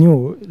I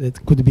knew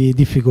it could be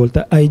difficult.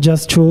 I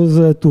just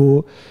chose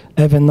to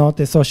have not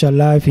a social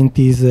life in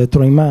these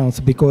 3 months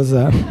because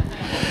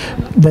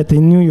that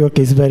in New York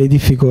is very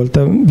difficult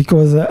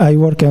because I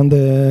work on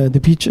the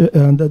picture,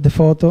 the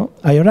photo.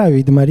 I arrived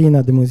with Marina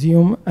at the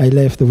museum, I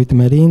left with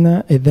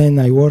Marina, and then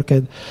I worked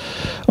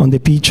on the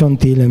pitch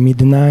until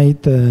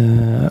midnight,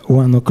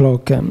 1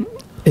 o'clock.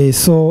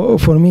 So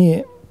for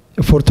me,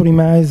 for 3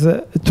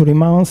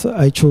 months,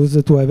 I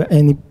chose to have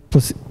any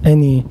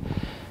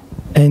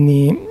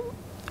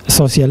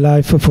social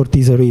life for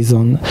this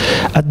reason.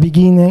 At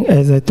beginning,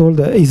 as I told,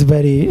 it's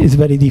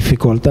very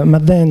difficult.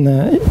 But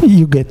then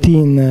you get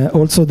in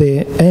also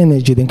the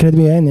energy, the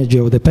incredible energy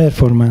of the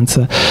performance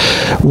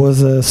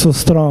was so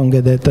strong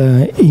that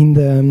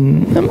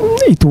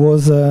it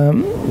was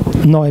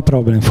no a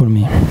problem for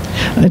me.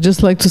 I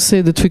just like to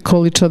say that we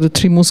call each other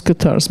 3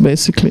 musketeers,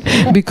 basically,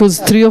 because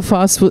 3 of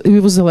us.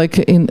 It was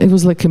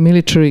like a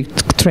military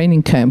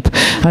training camp.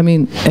 I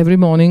mean, every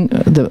morning,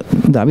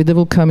 Davide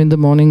will come in the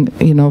morning,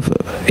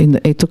 in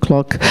the 8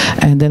 o'clock,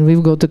 and then we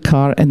go to the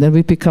car, and then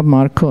we pick up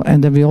Marco,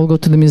 and then we all go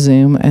to the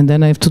museum, and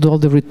then I have to do all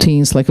the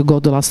routines, like I go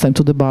the last time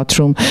to the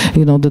bathroom,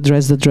 the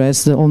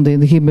dress,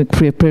 he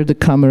prepare the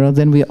camera,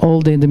 then we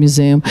all day in the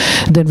museum,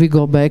 then we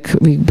go back,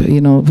 we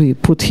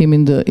put him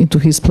into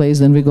his place,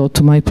 then we go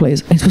to my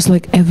place. It was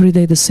like every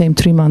day the same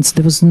 3 months.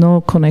 There was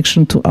no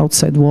connection to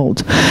outside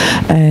world,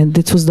 and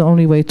it was the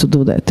only way to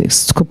do that.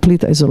 It's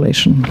complete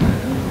isolation.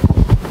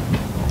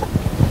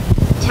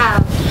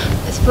 Ciao.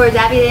 For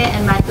Davide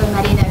and Marco and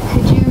Marina,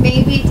 could you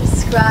maybe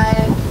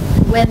describe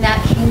when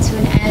that came to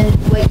an end,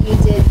 what you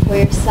did for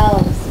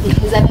yourselves?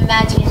 Because I'm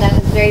imagining that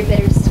was very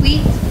bittersweet.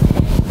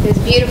 It was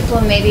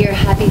beautiful, maybe you're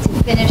happy to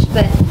finish,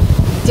 but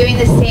doing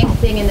the same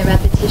thing in the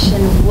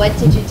repetition, what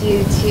did you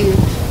do to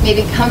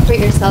maybe comfort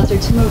yourselves or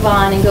to move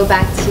on and go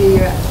back to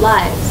your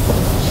lives?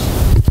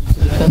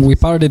 We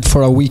partied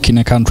for a week in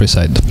a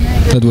countryside.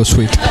 That was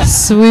sweet.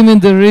 Swim in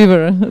the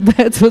river.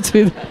 That's what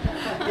we did.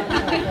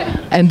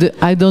 And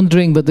I don't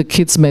drink, but the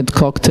kids made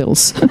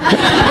cocktails. Thank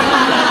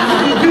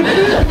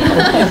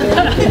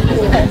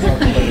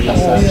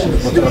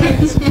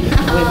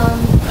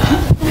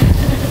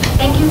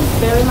you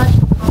very much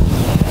for coming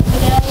here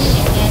today,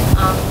 and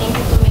thank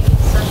you for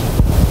making such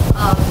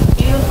a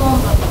beautiful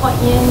but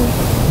poignant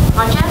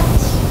project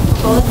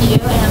for both of you.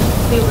 And I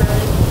feel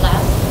really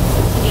blessed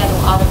together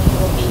with other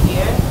people be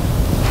here,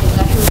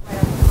 especially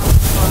where I'm coming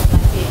from,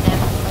 like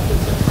Vietnam, a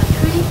different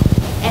country.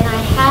 And I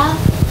have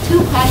 2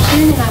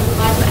 questions, and I would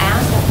like to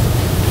ask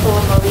for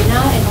Marina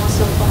and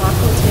also for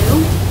Marco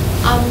too.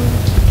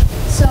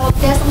 So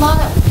there's a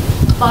lot of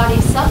body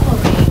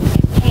suffering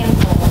and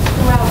painful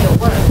throughout your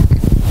work,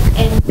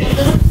 and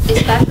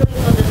especially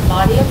for this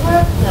body of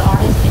work, the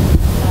artist is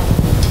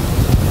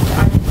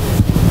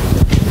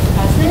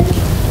present.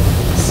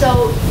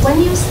 So when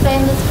you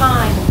spend the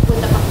time with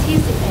the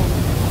participant,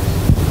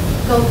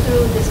 go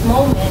through this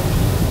moment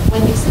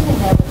when you're sitting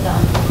there with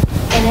them,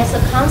 and as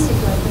a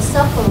consequence,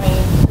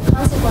 the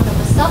consequence of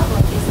the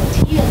suffering is a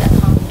tear that's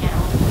coming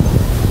out.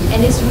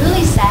 And it's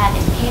really sad,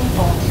 it's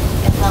painful,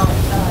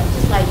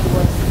 just like you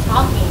were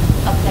talking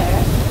up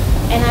there.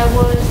 And I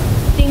was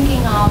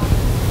thinking of,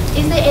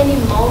 is there any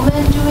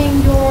moment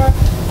during your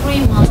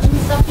 3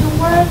 months of your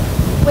work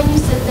when you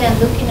sit there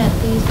looking at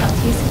these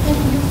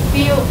participants, you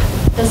feel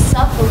the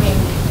suffering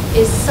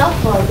is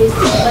suffered,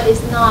 but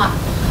it's not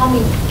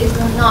coming, it's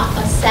not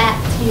a sad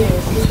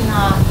tears, it's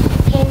not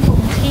painful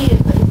tears,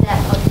 but it's that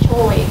a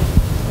joy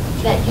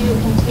that you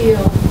can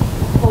feel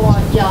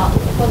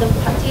for the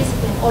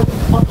participant, or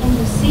can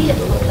you see it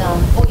with them,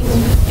 or even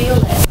you feel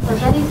it? So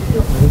that is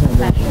the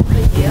question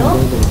for you.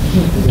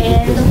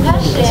 And the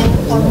question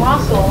for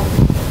Marco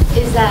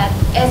is that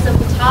as a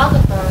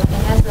photographer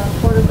and as a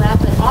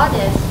photographic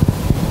artist,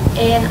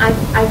 and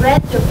I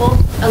read your book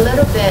a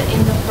little bit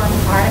in the front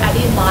part. I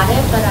didn't buy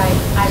it, but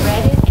I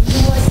read it, and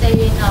you were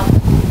saying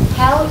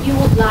how you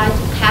would like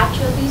to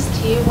capture these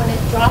tears when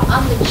it drops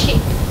on the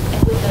cheek and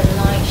with the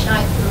line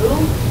shine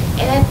through.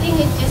 And I think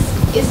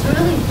it's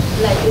really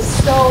like it's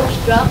so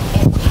struck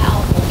and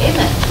powerful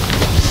image.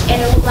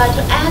 And I would like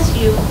to ask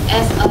you,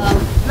 as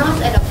not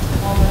as a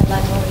performer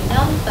like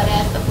Marina, but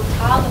as a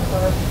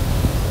photographer,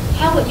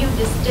 how would you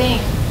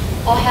distinct,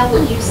 or how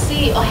would you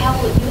see, or how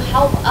would you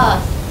help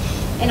us?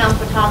 And I'm a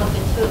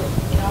photographer too,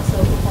 and also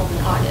a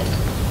performing artist.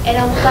 And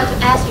I would like to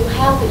ask you,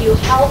 how would you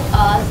help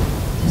us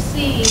to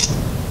see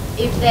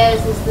if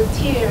there's the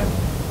tear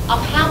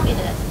of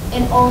happiness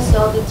and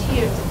also the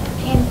tears of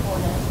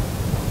painfulness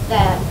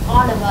that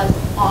all of us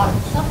are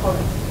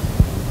suffering?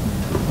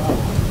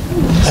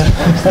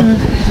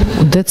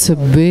 That's a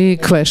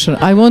big question.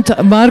 I want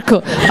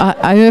Marco.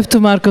 I have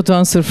to Marco to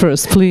answer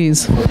first,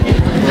 please. The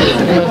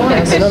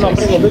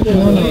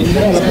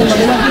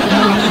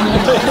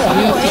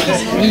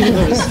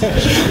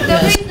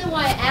reason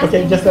why I asked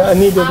okay, just I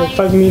need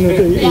 5 minutes.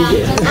 Yeah,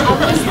 I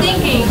was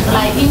thinking,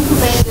 like,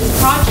 incubate this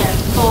project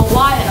for a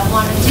while. I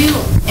want to do June,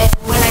 and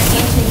when I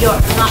came to New York,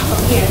 I'm not from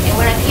here, and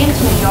when I came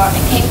to New York, I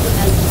came to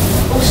this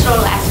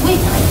bookstore last week,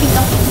 and I picked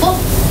up the book,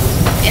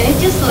 and it's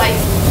just like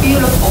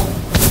beautiful,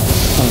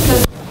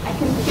 because I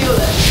can feel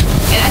it,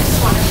 and I just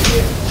want to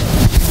hear it.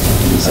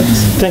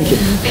 Thank you.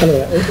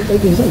 Allora,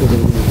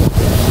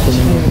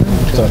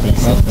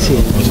 sì,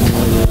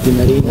 di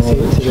Marina, se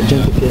la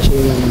gente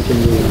piaceva anche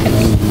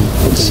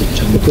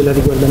e quella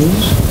riguarda me?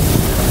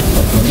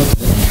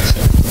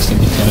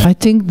 I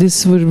think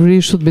this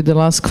really should be the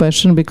last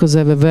question because I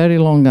have a very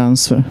long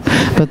answer,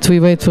 but we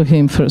wait for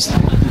him first.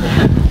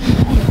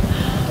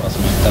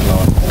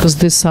 Because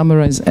this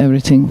summarizes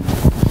everything.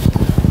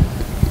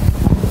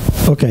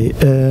 Ok.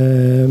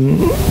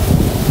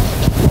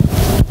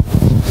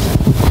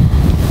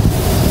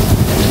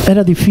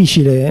 Era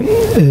difficile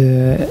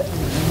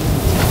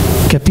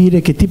capire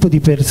che tipo di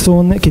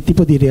persone, che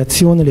tipo di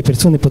reazione le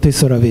persone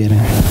potessero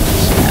avere.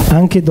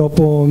 Anche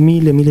dopo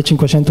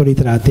 1000-1500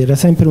 ritratti, era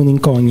sempre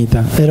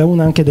un'incognita, era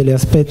uno anche degli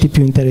aspetti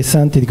più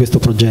interessanti di questo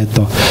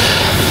progetto.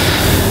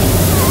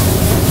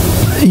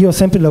 Io ho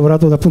sempre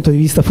lavorato dal punto di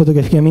vista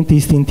fotograficamente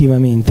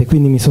istintivamente,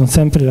 quindi mi sono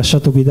sempre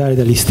lasciato guidare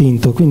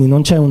dall'istinto, quindi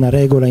non c'è una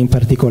regola in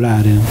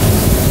particolare.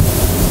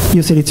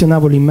 Io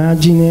selezionavo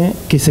l'immagine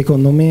che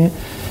secondo me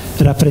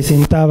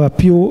rappresentava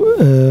più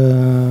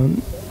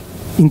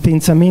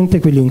intensamente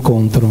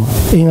quell'incontro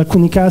e in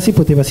alcuni casi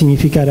poteva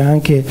significare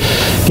anche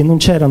che non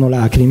c'erano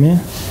lacrime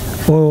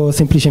o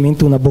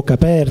semplicemente una bocca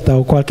aperta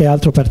o qualche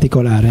altro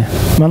particolare,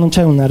 ma non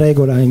c'è una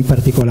regola in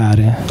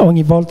particolare.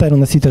 Ogni volta era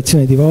una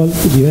situazione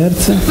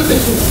diversa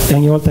e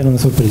ogni volta era una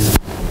sorpresa.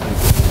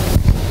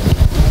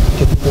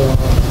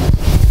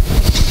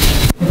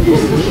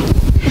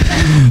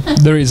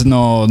 There is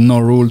no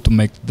rule to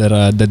make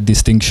that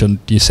distinction.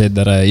 You said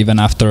that even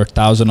after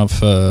 1,000 of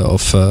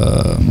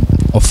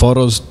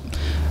photos,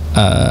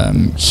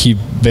 he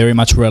very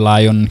much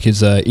rely on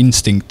his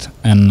instinct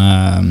and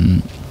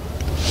on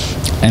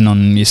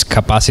his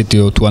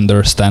capacity to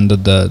understand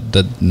the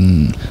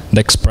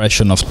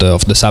expression of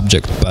the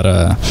subject. But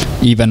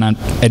even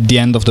at the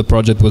end of the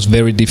project, was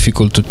very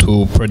difficult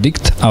to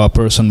predict how a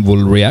person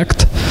will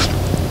react.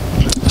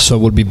 So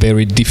it would be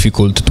very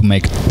difficult to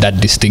make that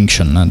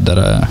distinction,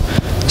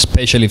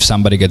 especially if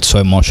somebody gets so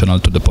emotional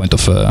to the point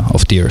of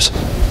tears.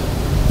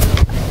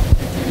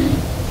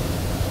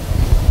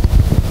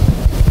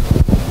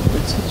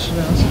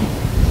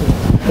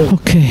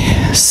 Okay,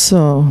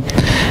 so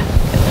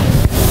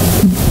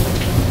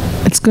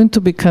it's going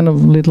to be kind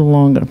of a little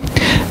longer.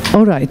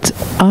 All right.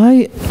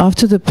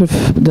 After the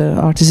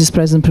Artist is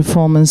Present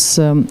performance,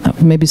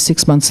 maybe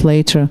 6 months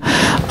later,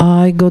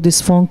 I got this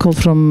phone call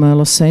from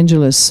Los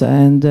Angeles,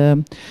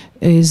 and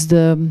is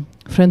the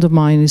friend of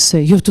mine. He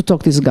said, "You have to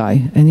talk to this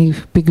guy," and he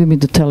picked me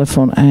the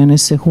telephone, and I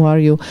said, "Who are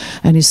you?"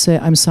 And he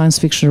said, "I'm a science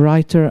fiction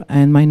writer,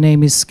 and my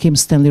name is Kim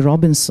Stanley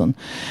Robinson,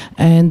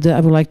 and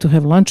I would like to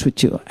have lunch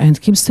with you." And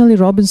Kim Stanley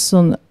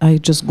Robinson, I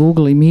just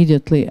Googled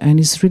immediately, and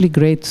he's really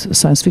great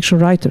science fiction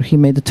writer. He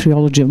made the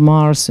trilogy of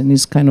Mars, and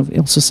he's kind of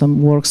also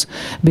some works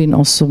been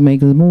also made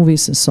the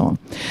movies and so on.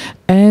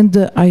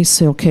 And I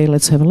say, "Okay,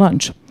 let's have a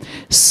lunch."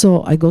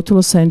 So I go to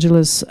Los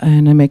Angeles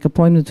and I make an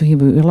appointment to him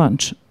with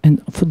lunch. And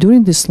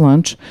during this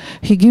lunch,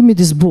 he gave me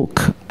this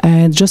book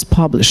and just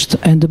published.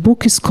 And the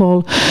book is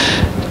called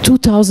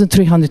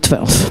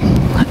 2312.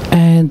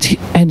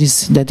 And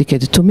it's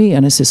dedicated to me.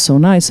 And I say, "So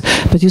nice."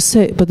 But you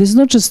say, "But it's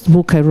not just the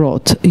book I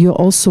wrote.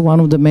 You're also one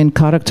of the main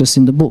characters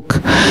in the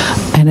book."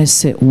 And I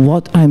say,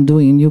 "What I'm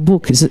doing in your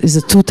book is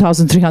a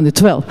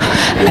 2312.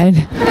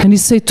 And he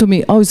said to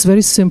me, "Oh, it's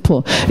very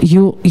simple.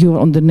 You are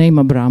on the name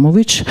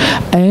Abramovic,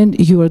 and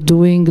you are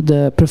doing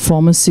the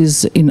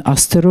performances in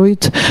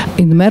asteroid,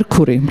 in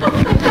Mercury,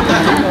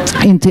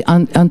 in the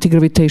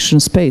anti-gravitation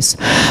space."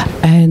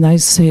 And I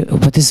say,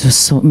 "But this was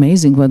so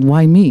amazing, but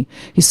why me?"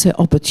 He said,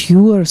 "Oh, but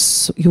your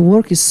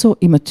work is so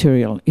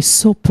immaterial, it's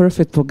so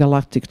perfect for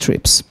galactic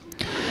trips."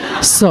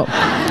 So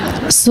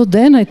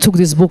then I took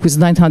this book with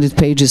 900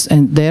 pages,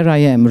 and there I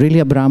am, really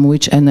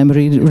Abramovic, and I'm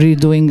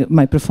redoing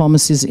my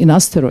performances in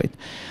Asteroid.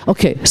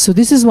 Okay, so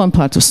this is one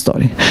part of the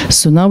story.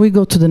 So now we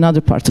go to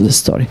another part of the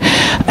story.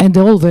 And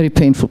they're all very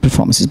painful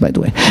performances, by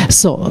the way.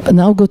 So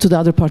now go to the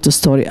other part of the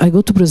story. I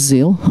go to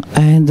Brazil,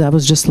 and I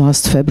was just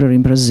last February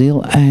in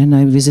Brazil, and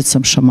I visit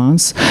some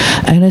shamans,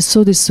 and I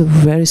saw this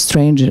very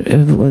strange,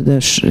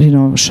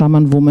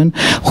 shaman woman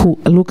who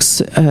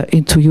looks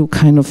into you,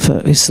 kind of,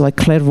 is like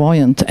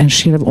clairvoyant, and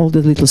she have all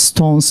the little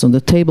stones on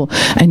the table,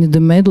 and in the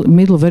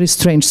middle very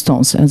strange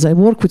stones. As I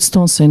work with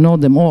stones, I know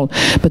them all,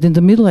 but in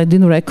the middle I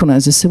didn't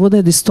recognize. I said, "What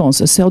are these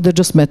stones?" I said, "Oh, they're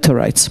just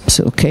meteorites." I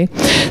said, "Okay."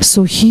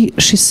 So she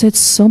said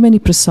so many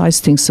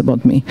precise things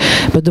about me,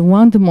 but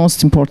the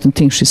most important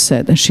thing she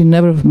said, and she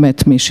never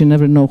met me, she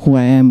never know who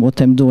I am,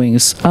 what I'm doing,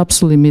 it's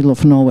absolutely middle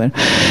of nowhere.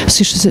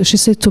 So she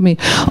said to me,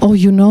 "Oh,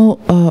 you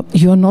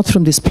are not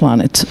from this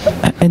planet,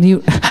 and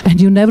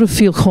you never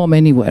feel home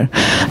anywhere."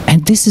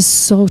 And this is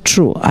so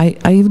true. I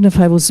even if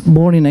I was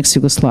born in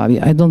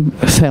ex-Yugoslavia, I don't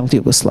felt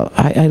Yugoslav.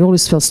 I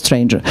always felt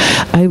stranger.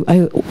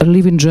 I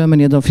live in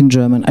Germany, I don't feel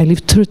German. I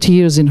lived 30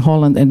 years in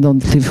Holland and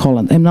don't live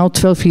Holland. I'm now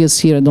 12 years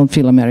here, I don't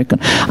feel American.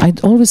 I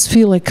always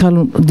feel like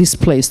I'm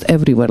displaced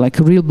everywhere, like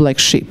a real black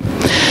sheep.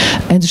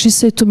 And she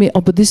said to me,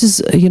 oh, but this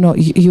is, you know,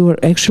 you are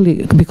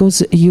actually,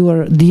 because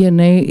your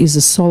DNA is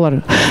a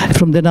solar,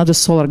 from another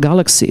solar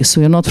galaxy,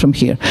 so you're not from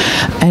here.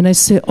 And I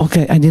said,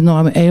 okay, I didn't know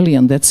I'm an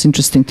alien, that's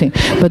interesting thing.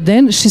 But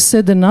then she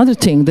said another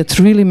thing that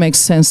really makes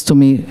sense to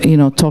me, you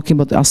know, talking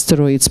about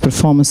asteroids,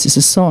 performances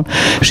and so on.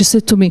 She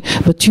said to me,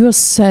 but you are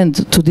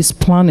sent to this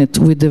planet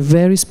with a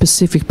very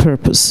specific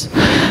purpose.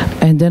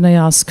 And then I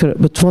asked her,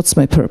 but what's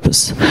my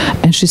purpose?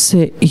 And she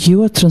said,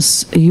 you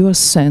are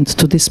sent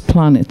to this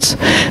planet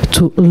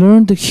to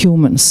learn the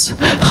humans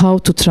how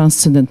to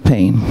transcend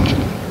pain.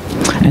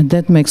 And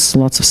that makes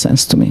lots of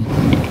sense to me.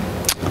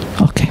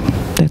 Okay,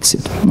 that's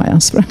it, my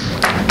answer.